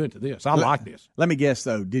ain't letting him do it to this. I like this. Let me guess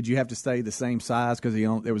though. Did you have to stay the same size because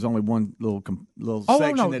there was only one little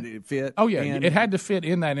section that it fit? Oh yeah, in? it had to fit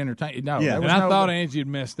in that entertainment. No, Yeah. there was And I no- thought Angie had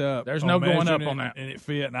messed up. There's no going up measuring on it, that. And it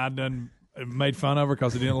fit, and I done made fun of her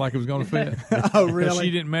because I didn't like it was going to fit. Oh, really?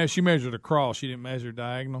 She didn't measure. She measured across. She didn't measure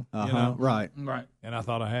diagonal. You know? Right. And I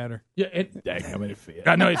thought I had her. Yeah, it fit.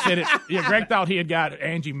 I know it fit. Yeah, Greg thought he had got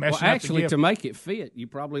Angie messing Well, up actually, the to gift. make it fit, you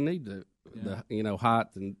probably need the height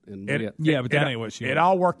and width. Yeah, but that ain't what she It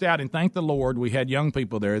all worked out, and thank the Lord we had young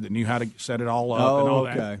people there that knew how to set it all up and all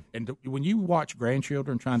that. And when you watch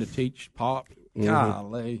grandchildren trying to teach pop,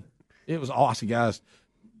 golly, it was awesome, guys.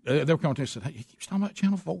 They were coming to me and said, hey, he keeps talking about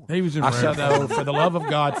Channel 4. He was in I said, oh, for the love of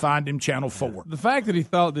God, find him Channel 4. The fact that he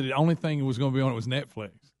thought that the only thing was going to be on it was Netflix.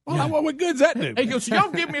 Well, what good does that do? He goes, so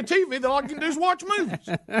y'all give me a TV that all I can do is watch movies.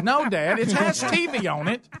 No, Dad, it has TV on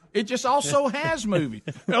it. It just also has movies.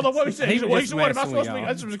 What he said, he said, what am I supposed to be?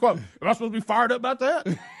 That's his quote. Am I supposed to be fired up about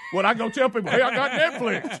that? When I go tell people, hey, I got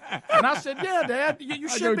Netflix. And I said, yeah, Dad, you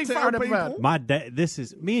should be fired up about it. My dad,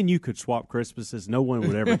 me and you could swap Christmases. No one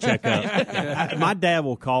would ever check up. My dad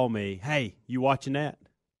will call me, hey, you watching that?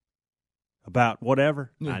 About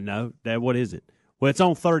whatever? I know. Dad, what is it? Well, it's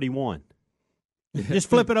on 31. Just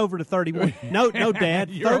flip it over to 31. No, Dad.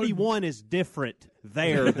 31 is different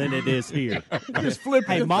there than it is here. Just flip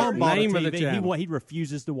Hey, it. Mom bought a Name of the TV. channel. He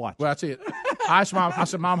refuses to watch it. Well, that's it. I asked Mom, I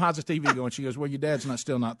said, Mom, how's the TV going? She goes, well, your dad's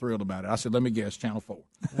still not thrilled about it. I said, let me guess, Channel 4.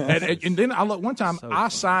 And then I looked one time, I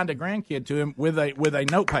signed a grandkid to him with a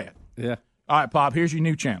notepad. Yeah. All right, Pop, here's your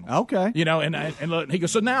new channel. Okay. You know, and look, he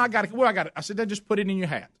goes, so now I got it. I said, then just put it in your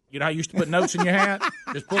hat. You know how you used to put notes in your hat?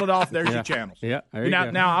 Just pull it off. There's your channels. Yeah, there you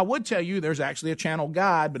go. Now, I would tell you there's actually a channel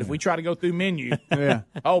guide, but if we try to go through menu, Yeah.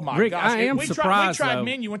 oh, my Rick, gosh. I am we surprised, tried though.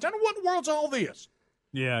 menu and said, what in the world's all this?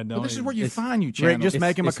 Yeah, no. Well, this is where you find you channels. Rick, just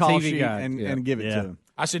make him a it's call TV sheet guide, and give it to him.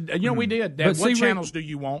 I said, you know, we did. Dad, But what see, Rick- channels do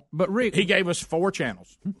you want? But Rick, He gave us 4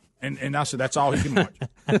 channels. And I said, that's all he can watch.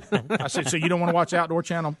 I said, so you don't want to watch the outdoor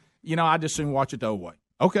channel? You know, I'd just soon watch it the old way.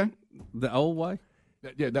 Okay. the old way.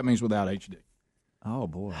 Yeah, that means without HD. Oh,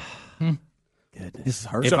 boy. Goodness.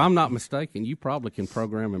 If I'm not mistaken, you probably can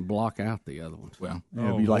program and block out the other ones. Well,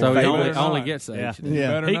 It'd be like so he favorite. only gets the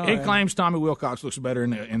HD. He claims Tommy Wilcox looks better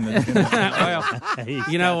in the well,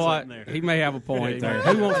 you know what? He may have a point there.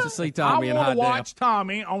 Who wants to see Tommy in high I want to def? watch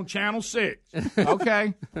Tommy on Channel 6.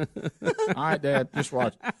 Okay. All right, Dad, just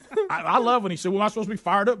watch. I love when he said, well, am I supposed to be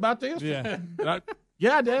fired up about this? Yeah.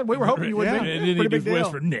 Yeah, Dad, we were hoping you would be. And then he Pretty big just deal.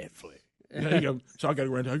 whispered Netflix. There you go. So I got to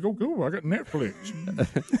go around and go, cool, I got Netflix.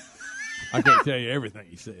 I can't tell you everything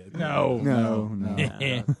he said. No.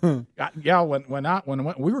 Y'all, when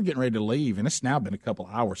we were getting ready to leave, and it's now been a couple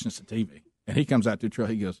of hours since the TV, and he comes out to the truck,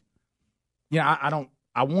 he goes, I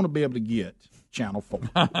want to be able to get Channel 4.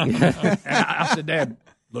 And I said, Dad,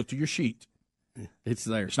 look to your sheet. It's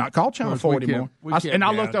there. It's not called Channel 4 anymore.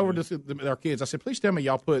 I looked over to our kids. I said, please tell me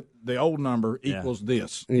y'all put the old number equals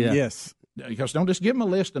this. Yeah. Yes. Because don't just give them a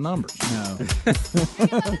list of numbers. No.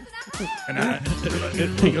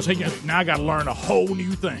 And he goes, now I got to learn a whole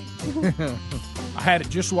new thing. I had it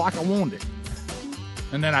just like I wanted it.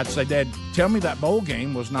 And then I'd say, Dad, tell me that bowl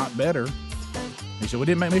game was not better. He said, we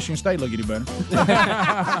didn't make Michigan State look any better.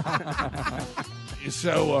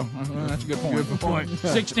 So that's a good point. Good point.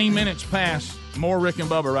 16 minutes past. More Rick and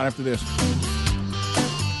Bubba right after this.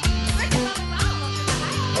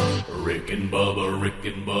 Rick and Bubba, Rick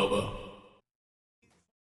and Bubba.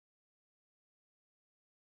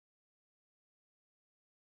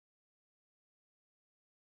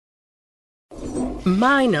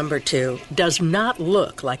 My number 2 does not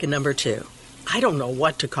look like a number 2. I don't know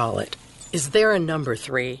what to call it. Is there a number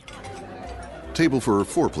 3? Table for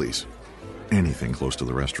 4, please. Anything close to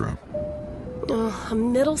the restroom. A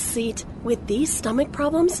middle seat with these stomach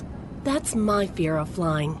problems? That's my fear of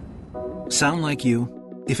flying. Sound like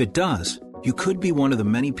you? If it does, you could be one of the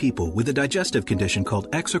many people with a digestive condition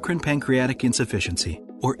called exocrine pancreatic insufficiency,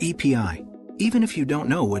 or EPI. Even if you don't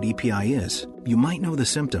know what EPI is, you might know the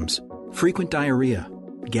symptoms. Frequent diarrhea,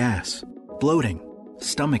 gas, bloating,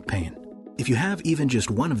 stomach pain. If you have even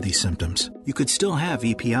just one of these symptoms, you could still have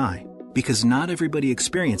EPI, because not everybody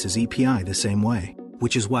experiences EPI the same way,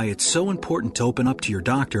 which is why it's so important to open up to your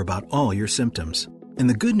doctor about all your symptoms. And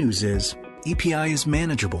the good news is, EPI is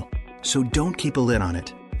manageable, so don't keep a lid on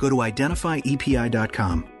it. Go to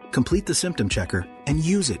identifyepi.com, complete the symptom checker, and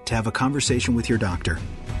use it to have a conversation with your doctor.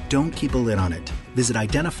 Don't keep a lid on it. Visit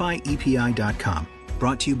identifyepi.com.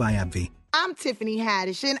 Brought to you by AbbVie. I'm Tiffany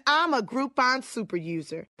Haddish, and I'm a Groupon super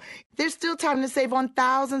user. There's still time to save on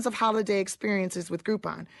thousands of holiday experiences with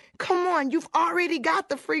Groupon. Come on, you've already got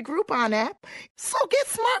the free Groupon app. So get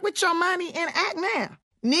smart with your money and act now.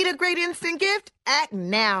 Need a great instant gift? Act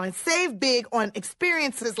now and save big on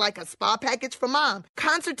experiences like a spa package for mom,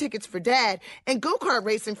 concert tickets for dad, and go-kart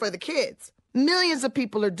racing for the kids. Millions of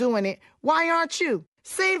people are doing it. Why aren't you?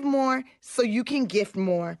 Save more so you can gift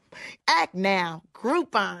more. Act now.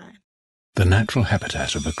 Groupon. The natural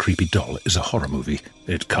habitat of a creepy doll is a horror movie.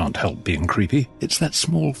 It can't help being creepy. It's that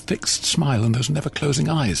small, fixed smile and those never-closing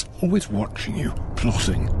eyes, always watching you,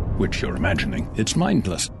 plotting, which you're imagining. It's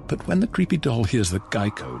mindless. But when the creepy doll hears that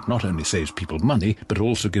Geico not only saves people money, but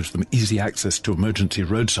also gives them easy access to emergency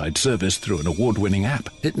roadside service through an award-winning app,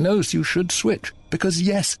 it knows you should switch. Because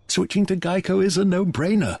yes, switching to Geico is a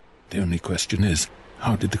no-brainer. The only question is,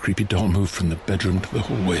 how did the creepy doll move from the bedroom to the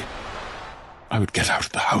hallway? I would get out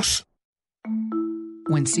of the house.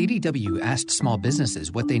 When CDW asked small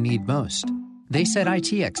businesses what they need most, they said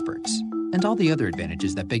IT experts and all the other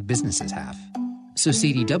advantages that big businesses have. So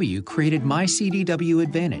CDW created My CDW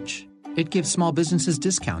Advantage. It gives small businesses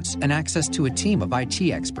discounts and access to a team of IT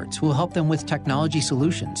experts who will help them with technology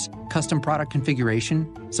solutions, custom product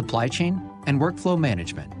configuration, supply chain, and workflow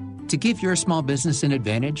management. To give your small business an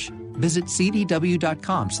advantage, visit cdw.com/ycdw.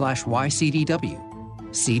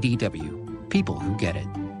 CDW. People who get it.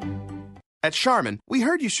 At Charmin, we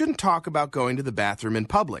heard you shouldn't talk about going to the bathroom in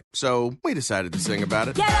public, so we decided to sing about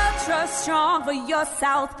it. Get ultra strong for your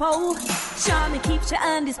South Pole. Charmin keeps your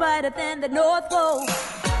undies whiter than the North Pole.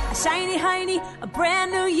 A shiny hiney, a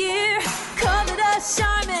brand new year. Come to us,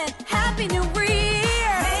 Charmin. Happy New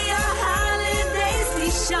Year. May your holidays be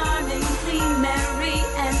Charmin, clean, merry,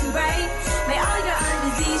 and bright. May all your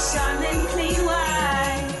undies be Charmin, clean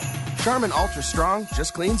white. Charmin Ultra Strong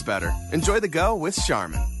just cleans better. Enjoy the go with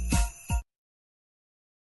Charmin.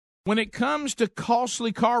 When it comes to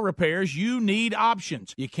costly car repairs, you need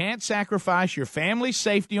options. You can't sacrifice your family's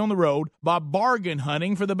safety on the road by bargain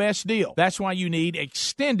hunting for the best deal. That's why you need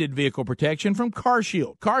extended vehicle protection from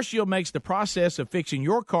CarShield. CarShield makes the process of fixing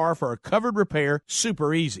your car for a covered repair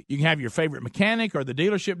super easy. You can have your favorite mechanic or the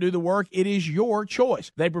dealership do the work. It is your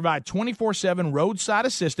choice. They provide 24/7 roadside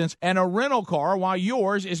assistance and a rental car while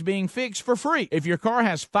yours is being fixed for free. If your car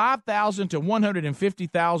has 5,000 to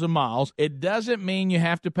 150,000 miles, it doesn't mean you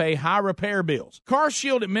have to pay high repair bills.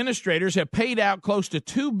 CarShield administrators have paid out close to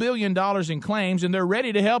 $2 billion in claims, and they're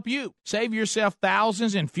ready to help you. Save yourself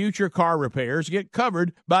thousands in future car repairs. Get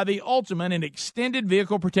covered by the ultimate in extended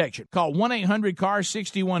vehicle protection. Call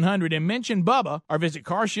 1-800-CAR-6100 and mention Bubba, or visit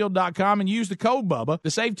carshield.com and use the code Bubba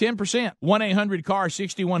to save 10%.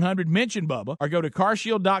 1-800-CAR-6100, mention Bubba, or go to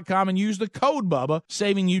carshield.com and use the code Bubba,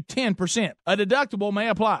 saving you 10%. A deductible may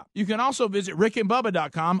apply. You can also visit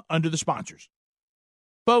rickandbubba.com under the sponsors.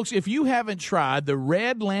 Folks, if you haven't tried the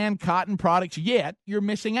Redland cotton products yet, you're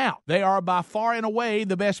missing out. They are by far and away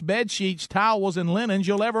the best bed sheets, towels, and linens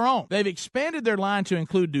you'll ever own. They've expanded their line to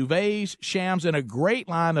include duvets, shams, and a great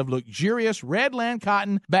line of luxurious Redland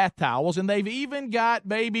cotton bath towels, and they've even got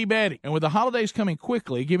baby bedding. And with the holidays coming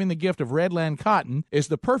quickly, giving the gift of Redland cotton is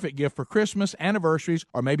the perfect gift for Christmas, anniversaries,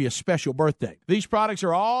 or maybe a special birthday. These products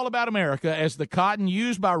are all about America, as the cotton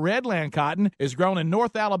used by Redland cotton is grown in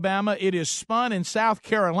North Alabama. It is spun in South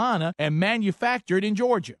Carolina and manufactured in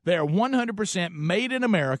Georgia. They are 100% made in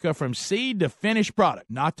America from seed to finished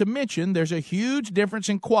product. Not to mention, there's a huge difference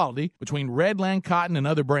in quality between Redland cotton and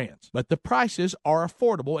other brands. But the prices are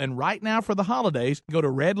affordable, and right now for the holidays, go to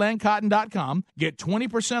redlandcotton.com, get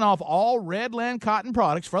 20% off all Redland cotton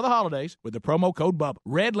products for the holidays with the promo code BUBBA.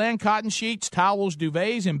 Redland cotton sheets, towels,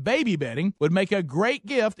 duvets, and baby bedding would make a great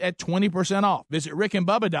gift at 20% off. Visit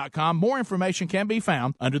rickandbubba.com. More information can be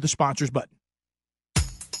found under the sponsors button.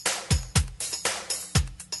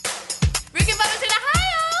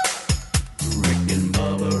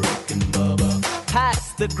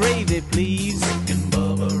 Pass the gravy, please. Rick and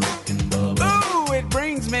Bubba. Ooh, it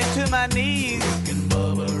brings me to my knees. Rick and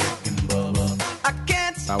Bubba. I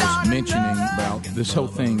can't start. I was mentioning about this whole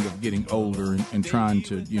thing of getting older and trying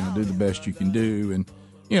to, do the best you can do, and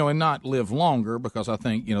and not live longer, because I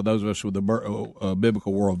think, those of us with a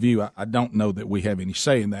biblical worldview, I don't know that we have any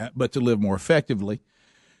say in that, but to live more effectively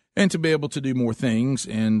and to be able to do more things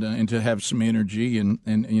and to have some energy and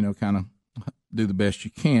kind of do the best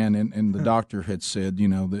you can. And the doctor had said,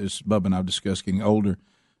 this, Bubba and I have discussed getting older,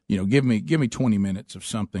 give me 20 minutes of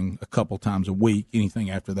something a couple times a week. Anything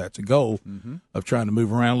after that's a goal of trying to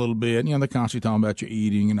move around a little bit. They're constantly talking about your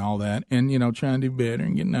eating and all that, and, trying to do better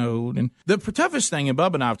and getting old. And the toughest thing, and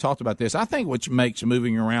Bubba and I have talked about this, I think what makes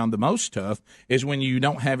moving around the most tough is when you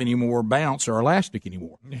don't have any more bounce or elastic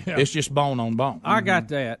anymore. Yeah. It's just bone on bone. I got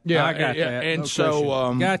that. Yeah, I got that. And no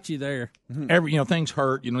so got you there. Things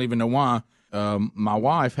hurt. You don't even know why. My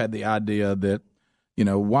wife had the idea that,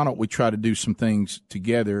 why don't we try to do some things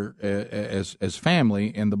together as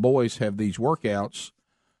family, and the boys have these workouts.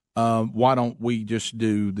 Why don't we just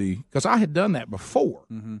do because I had done that before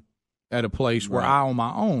at a place where I on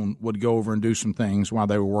my own would go over and do some things while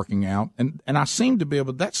they were working out. And I seemed to be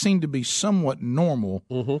that seemed to be somewhat normal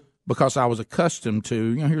because I was accustomed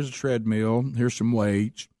to, here's a treadmill, here's some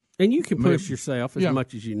weights. And you can push yourself as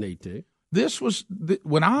much as you need to. This was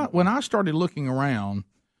when I started looking around,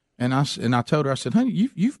 and I told her, I said, honey,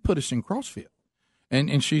 you've put us in CrossFit,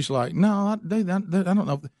 and she's like, no, I don't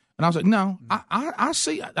know. And I was like, no, I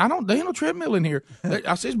see, they ain't no treadmill in here.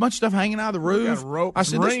 I see a bunch of stuff hanging out of the roof. I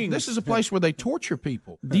said, this is a place where they torture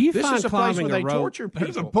people. Do you this find is a climbing place where a they rope, torture people.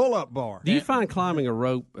 There's a pull-up bar. Do you find climbing a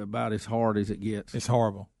rope about as hard as it gets? It's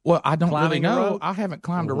horrible. Well, I don't climbing really know. I haven't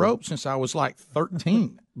climbed a rope since I was like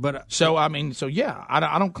 13. But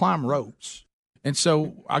I don't climb ropes. And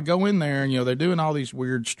so I go in there, and they're doing all these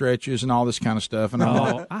weird stretches and all this kind of stuff. And I'm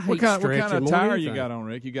like, I hate what kind stretching of tire more you than got on,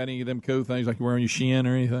 Rick? You got any of them cool things like you wear on your shin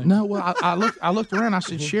or anything? No. Well, I looked around. I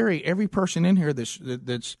said, Sherry, every person in here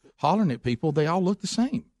that's hollering at people, they all look the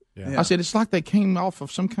same. Yeah. I said, it's like they came off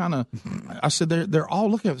of some kind of. I said, they're all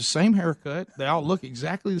looking at the same haircut. They all look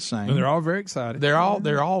exactly the same. And they're all very excited. They're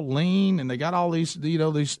all lean, and they got all these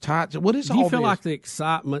these tights. What is all this? Do you feel like the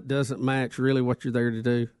excitement doesn't match really what you're there to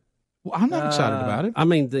do? Well, I'm not excited about it. I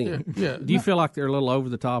mean, do you feel like they're a little over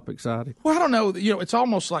the top excited? Well, I don't know. It's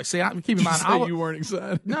almost like, keep in mind, you weren't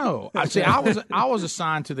excited. No, I was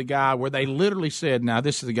assigned to the guy where they literally said, "Now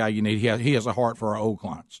this is the guy you need. He has a heart for our old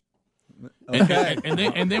clients." Okay,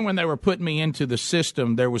 and then when they were putting me into the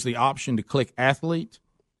system, there was the option to click athlete.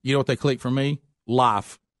 You know what they clicked for me?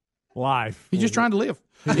 Life. life. He's just trying to live.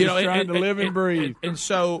 He's trying to live and breathe. And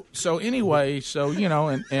so anyway,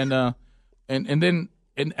 and then.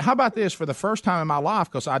 And how about this? For the first time in my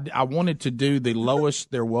life, because I wanted to do the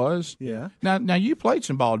lowest there was. Yeah. Now you played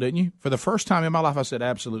some ball, didn't you? For the first time in my life, I said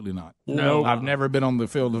absolutely not. No. I've never been on the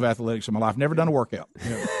field of athletics in my life. Never done a workout.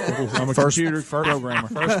 I'm a computer programmer.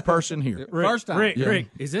 First person here. First time. Rick,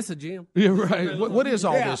 is this a gym? Yeah, right. What is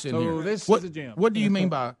all this in here? This is a gym. What do you mean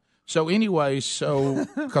by? So anyway, so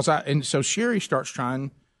Sherry starts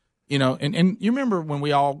trying. And you remember when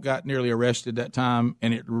we all got nearly arrested that time,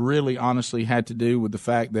 and it really honestly had to do with the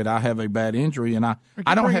fact that I have a bad injury, and I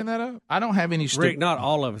don't have that up. I don't have any. Rick, not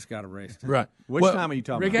all of us got arrested. Right. Which time are you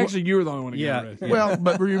talking Rick, about? actually, you were the only one who got arrested. Well,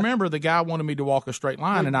 but remember, the guy wanted me to walk a straight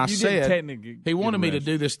line, and I said he wanted me to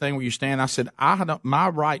do this thing where you stand. I said my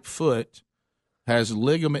right foot has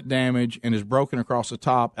ligament damage and is broken across the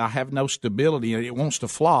top. I have no stability, and it wants to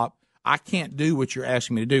flop. I can't do what you're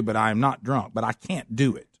asking me to do, but I am not drunk. But I can't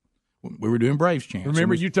do it. We were doing Braves chants.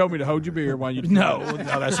 Remember, you told me to hold your beer while you. No,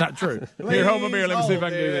 that's not true. Here, hold my beer. Let me see if I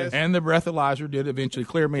can do this. And the breathalyzer did eventually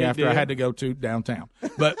clear me after I had to go to downtown.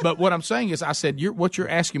 But what I'm saying is, I said, what you're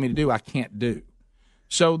asking me to do, I can't do.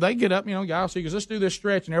 So they get up, guys, he goes, let's do this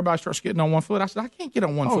stretch, and everybody starts getting on one foot. I said, I can't get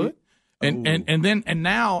on one foot. And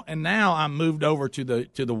now I'm moved over to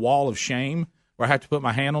the wall of shame, where I have to put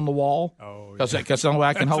my hand on the wall because that's the only way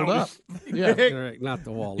I can hold up. Yeah, not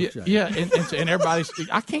the wall. Yeah, and everybody's.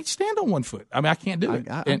 I can't stand on one foot. I mean, I can't do it.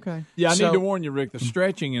 Okay. Yeah, I need to warn you, Rick. The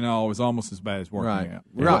stretching and all is almost as bad as working out.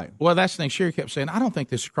 Right. Well, that's the thing. Sherry kept saying, I don't think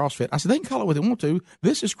this is CrossFit. I said, they can call it what they want to.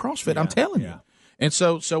 This is CrossFit. I'm telling you. And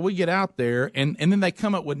so we get out there, and then they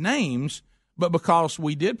come up with names, but because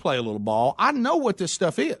we did play a little ball, I know what this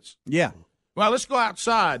stuff is. Yeah. Well, let's go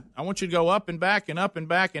outside. I want you to go up and back and up and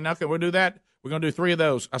back, and okay, we'll do that. We're going to do 3 of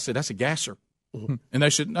those. I said, that's a gasser. And they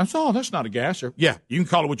said, that's not a gasser. Yeah, you can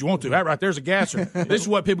call it what you want to. That right there's a gasser. This is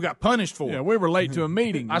what people got punished for. Yeah, we were late to a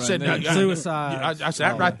meeting. I said, suicide. I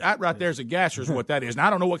said, that right there's a gasser is what that is. And I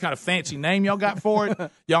don't know what kind of fancy name y'all got for it.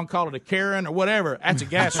 Y'all can call it a Karen or whatever. That's a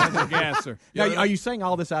gasser. That's a gasser. Now, are you saying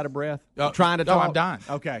all this out of breath? Trying to talk? No, I'm dying.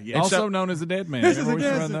 Okay, yeah. Also known as a dead man. This is a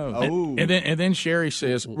gasser. And then Sherry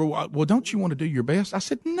says, well, don't you want to do your best? I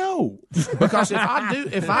said, no. Because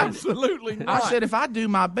absolutely not. I said, if I do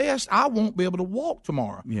my best, I won't be able to walk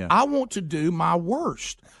tomorrow. Yeah. I want to do my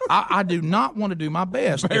worst. I do not want to do my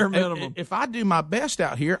best. Bare minimum. If I do my best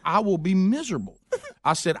out here, I will be miserable.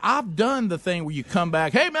 I said, I've done the thing where you come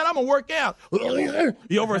back, hey, man, I'm going to work out.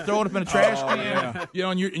 You overthrow it up in a trash can,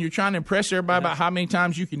 and you're trying to impress everybody about how many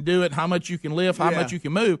times you can do it, how much you can lift, how much you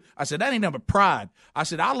can move. I said, that ain't nothing but pride. I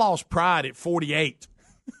said, I lost pride at 48.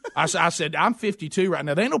 I said, I'm 52 right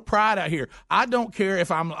now. There ain't no pride out here. I don't care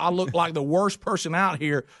if I look like the worst person out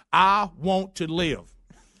here. I want to live.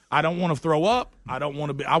 I don't want to throw up. I want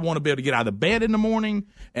to be able to get out of the bed in the morning,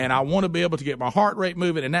 and I want to be able to get my heart rate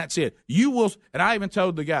moving, and that's it. You will, and I even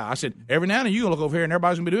told the guy, I said, every now and then you look over here, and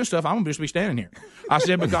everybody's gonna be doing stuff. I'm gonna just be standing here. I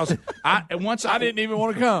said, because I didn't even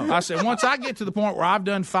want to come. I said, once I get to the point where I've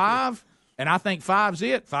done 5, and I think 5's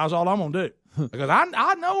it, 5's all I'm gonna do, because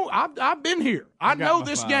I know I've been here. I know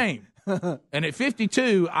this 5. Game. And at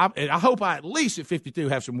 52, I hope I at least at 52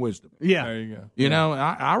 have some wisdom. Yeah. There you go. You know,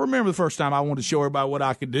 I remember the first time I wanted to show everybody what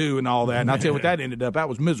I could do and all that, and I'll tell you what that ended up. That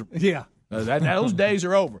was miserable. Yeah. Those days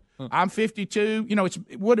are over. I'm 52. You know, it's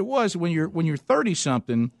what it was when you're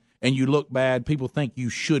 30-something and you look bad, people think you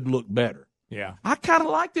should look better. Yeah. I kind of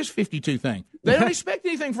like this 52 thing. They don't expect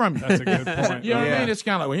anything from me. That's a good point. You know what I mean? It's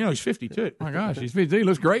kind of like, well, he's 52. Oh my gosh, he's 52. He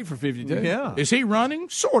looks great for 52. Yeah. Is he running?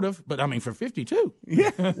 Sort of, but I mean, for 52.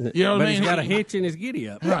 Yeah. You know what But I mean? he's got a hitch in his giddy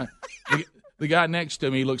up. Right. The guy next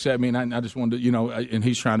to me, he looks at me, and I just wanted to, you know, and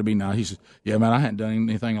he's trying to be nice. He says, yeah, man, I hadn't done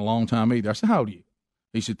anything in a long time either. I said, how old are you?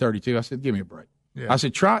 He said, 32. I said, give me a break. Yeah. I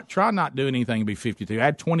said, try not doing anything and be 52.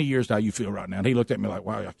 Add 20 years to how you feel right now. And he looked at me like,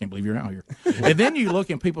 wow, I can't believe you're out here. And then you look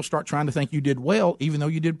and people start trying to think you did well, even though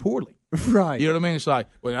you did poorly. Right. You know what I mean? It's like,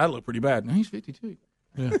 well, I look pretty bad. No, he's 52.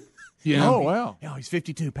 Yeah. You know? Oh, wow. Oh, he's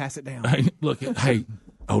 52. Pass it down. Hey, look, hey,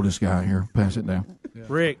 oldest guy here, pass it down. Yeah.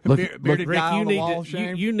 Rick, bearded guy on the wall,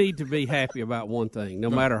 you need to be happy about one thing. No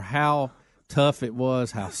matter how tough it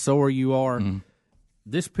was, how sore you are,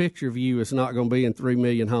 this picture of you is not going to be in 3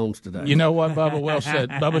 million homes today. You know what, Bubba? Well said.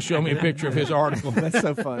 Bubba showed me a picture of his article. That's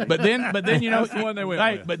so funny. But then you know, That's the one they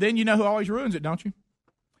went with. But then you know who always ruins it, don't you?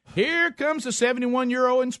 Here comes the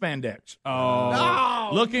 71-year-old in spandex. Oh,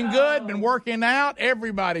 looking good, been working out.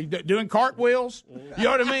 Everybody doing cartwheels. You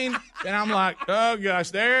know what I mean? And I'm like, oh gosh,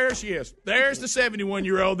 there she is. There's the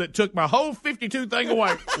 71-year-old that took my whole 52 thing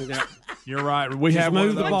away. You're right. We have one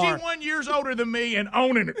of those. 21 years older than me and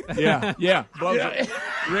owning it. Yeah.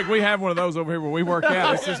 Rick, we have one of those over here where we work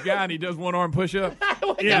out. It's this guy, and he does one arm push up.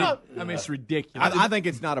 Yeah. I mean, it's ridiculous. I think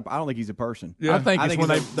it's not I don't think he's a person. I think it's when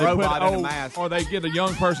they put in a old, mask. or they get a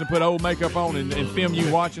young person put old makeup on and film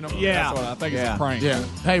you watching them. Yeah. That's what I think it's a prank. Yeah.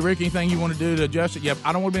 Hey, Rick, anything you want to do to adjust it? Yep.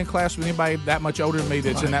 I don't want to be in class with anybody that much older than me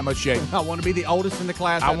that's in that much shape. I want to be the oldest in the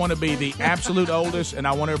class. I want to be the absolute oldest, and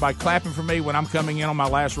I want everybody clapping for me when I'm coming in on my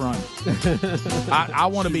last run. I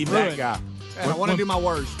want to be that guy. And I want to do my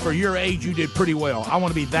worst. For your age, you did pretty well. I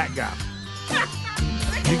want to be that guy.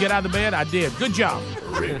 You get out of the bed? I did. Good job.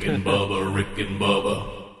 Rick and Bubba, Rick and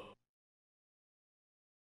Bubba.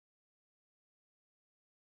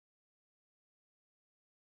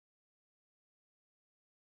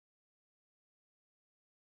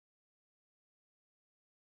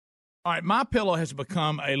 All right, MyPillow has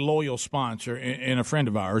become a loyal sponsor and a friend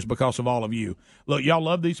of ours because of all of you. Look, y'all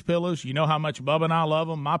love these pillows. You know how much Bubba and I love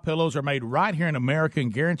them. My pillows are made right here in America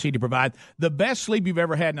and guaranteed to provide the best sleep you've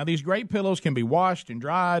ever had. Now, these great pillows can be washed and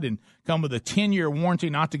dried and come with a 10-year warranty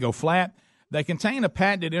not to go flat. They contain a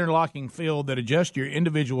patented interlocking field that adjusts your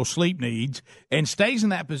individual sleep needs and stays in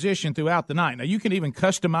that position throughout the night. Now, you can even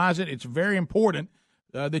customize it. It's very important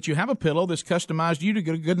that you have a pillow that's customized you to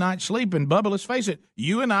get a good night's sleep. And, Bubba, let's face it,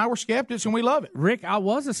 you and I were skeptics, and we love it. Rick, I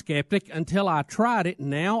was a skeptic until I tried it.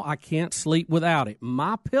 Now I can't sleep without it.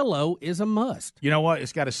 MyPillow is a must. You know what?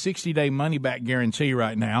 It's got a 60-day money-back guarantee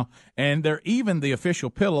right now, and they're even the official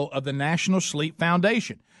pillow of the National Sleep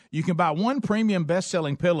Foundation. You can buy one premium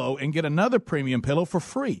best-selling pillow and get another premium pillow for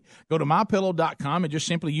free. Go to MyPillow.com and just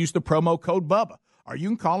simply use the promo code BUBBA. Or you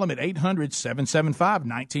can call them at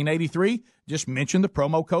 800-775-1983. Just mention the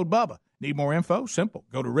promo code BUBBA. Need more info? Simple.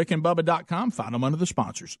 Go to rickandbubba.com. Find them under the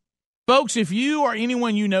sponsors. Folks, if you or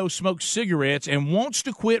anyone you know smokes cigarettes and wants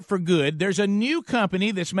to quit for good, there's a new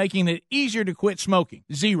company that's making it easier to quit smoking.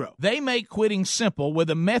 Zero. They make quitting simple with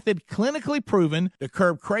a method clinically proven to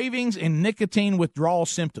curb cravings and nicotine withdrawal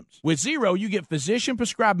symptoms. With Zero, you get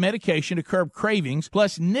physician-prescribed medication to curb cravings,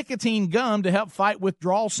 plus nicotine gum to help fight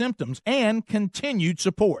withdrawal symptoms, and continued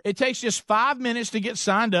support. It takes just 5 minutes to get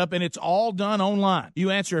signed up, and it's all done online. You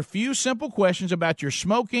answer a few simple questions about your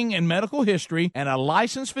smoking and medical history, and a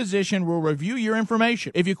licensed physician will review your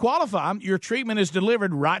information. If you qualify, your treatment is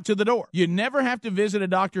delivered right to the door. You never have to visit a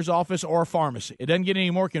doctor's office or a pharmacy. It doesn't get any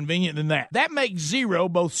more convenient than that. That makes Zero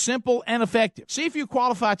both simple and effective. See if you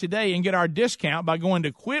qualify today and get our discount by going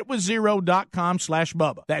to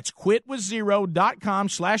quitwithzero.com/Bubba. That's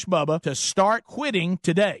quitwithzero.com/Bubba to start quitting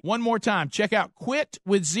today. One more time, check out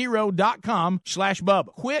quitwithzero.com/Bubba.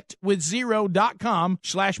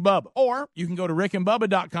 Quitwithzero.com/Bubba. Or you can go to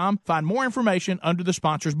rickandbubba.com, find more information under the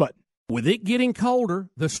sponsors button. With it getting colder,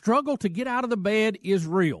 the struggle to get out of the bed is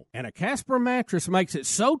real, and a Casper mattress makes it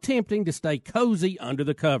so tempting to stay cozy under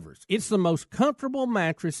the covers. It's the most comfortable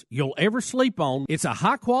mattress you'll ever sleep on. It's a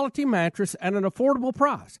high-quality mattress at an affordable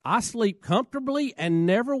price. I sleep comfortably and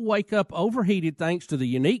never wake up overheated thanks to the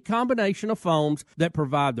unique combination of foams that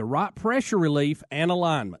provide the right pressure relief and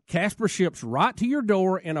alignment. Casper ships right to your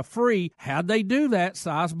door in a free "How'd They Do That"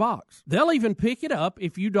 size box. They'll even pick it up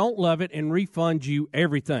if you don't love it and refund you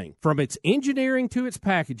everything. From its engineering to its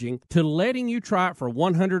packaging to letting you try it for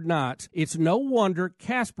 100 nights, it's no wonder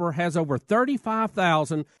Casper has over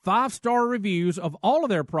 35,000 five-star reviews of all of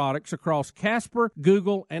their products across Casper,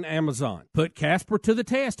 Google, and Amazon. Put Casper to the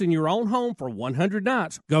test in your own home for 100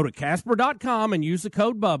 nights. Go to Casper.com and use the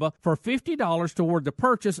code BUBBA for $50 toward the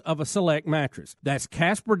purchase of a select mattress. That's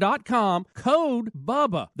Casper.com, code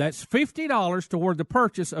BUBBA. That's $50 toward the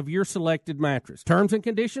purchase of your selected mattress. Terms and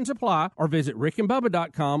conditions apply, or visit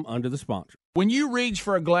rickandbubba.com under the sponsor. When you reach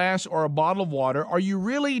for a glass or a bottle of water, are you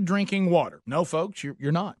really drinking water? No, folks,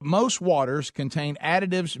 you're not. Most waters contain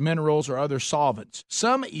additives, minerals, or other solvents.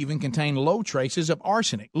 Some even contain low traces of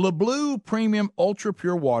arsenic. LeBlue Premium Ultra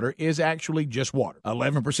Pure Water is actually just water.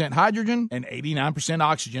 11% hydrogen and 89%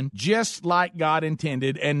 oxygen, just like God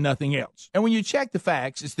intended and nothing else. And when you check the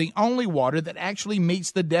facts, it's the only water that actually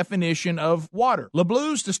meets the definition of water.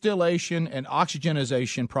 LeBlue's distillation and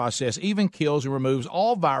oxygenization process even kills and removes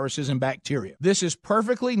all viruses and bacteria. This is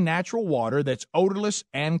perfectly natural water that's odorless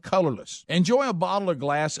and colorless. Enjoy a bottle or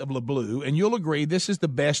glass of LeBlue, and you'll agree this is the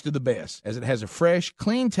best of the best, as it has a fresh,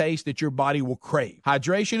 clean taste that your body will crave.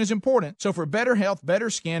 Hydration is important, so for better health, better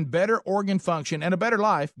skin, better organ function, and a better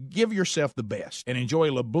life, give yourself the best and enjoy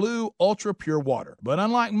LeBlue Ultra Pure Water. But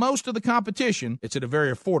unlike most of the competition, it's at a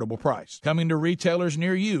very affordable price. Coming to retailers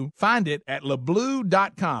near you, find it at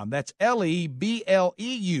leblue.com. That's LEBLEU.com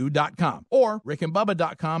or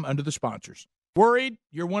rickandbubba.com under the sponsors. Worried?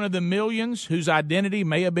 You're one of the millions whose identity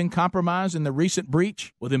may have been compromised in the recent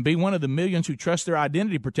breach? Well, then be one of the millions who trust their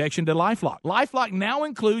identity protection to LifeLock. LifeLock now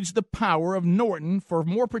includes the power of Norton for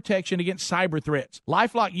more protection against cyber threats.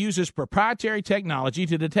 LifeLock uses proprietary technology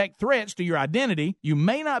to detect threats to your identity you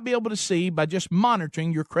may not be able to see by just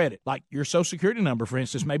monitoring your credit, like your Social Security number, for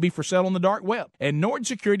instance, may be for sale on the dark web. And Norton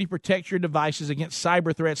Security protects your devices against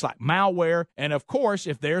cyber threats like malware. And of course,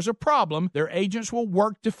 if there's a problem, their agents will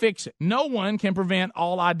work to fix it. No one can prevent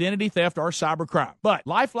all identity theft or cybercrime, but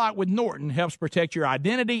LifeLock with Norton helps protect your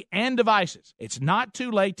identity and devices. It's not too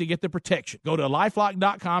late to get the protection. Go to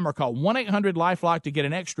LifeLock.com or call 1-800-LifeLock to get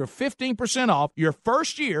an extra 15% off your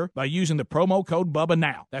first year by using the promo code BUBBA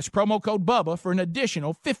now. That's promo code BUBBA for an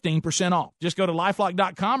additional 15% off. Just go to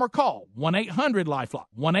LifeLock.com or call 1-800-LifeLock.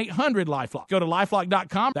 1-800-LifeLock. Go to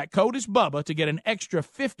LifeLock.com. That code is BUBBA to get an extra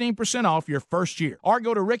 15% off your first year. Or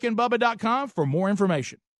go to RickandBubba.com for more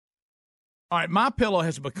information. All right, MyPillow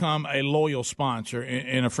has become a loyal sponsor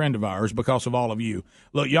and a friend of ours because of all of you.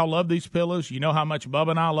 Look, y'all love these pillows. You know how much Bubba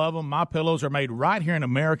and I love them. MyPillows are made right here in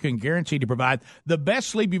America and guaranteed to provide the best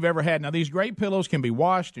sleep you've ever had. Now, these great pillows can be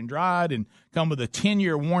washed and dried and come with a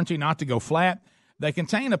 10-year warranty not to go flat. They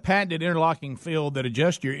contain a patented interlocking fill that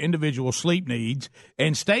adjusts your individual sleep needs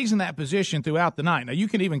and stays in that position throughout the night. Now, you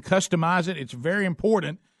can even customize it. It's very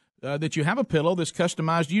important that you have a pillow that's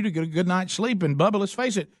customized you to get a good night's sleep. And, Bubba, let's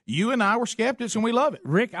face it, you and I were skeptics, and we love it.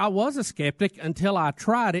 Rick, I was a skeptic until I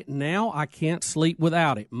tried it. Now I can't sleep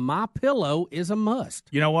without it. MyPillow is a must.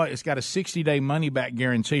 You know what? It's got a 60-day money-back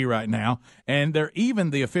guarantee right now, and they're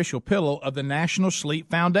even the official pillow of the National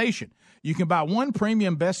Sleep Foundation. You can buy one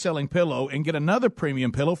premium best-selling pillow and get another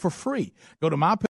premium pillow for free. Go to MyPillow.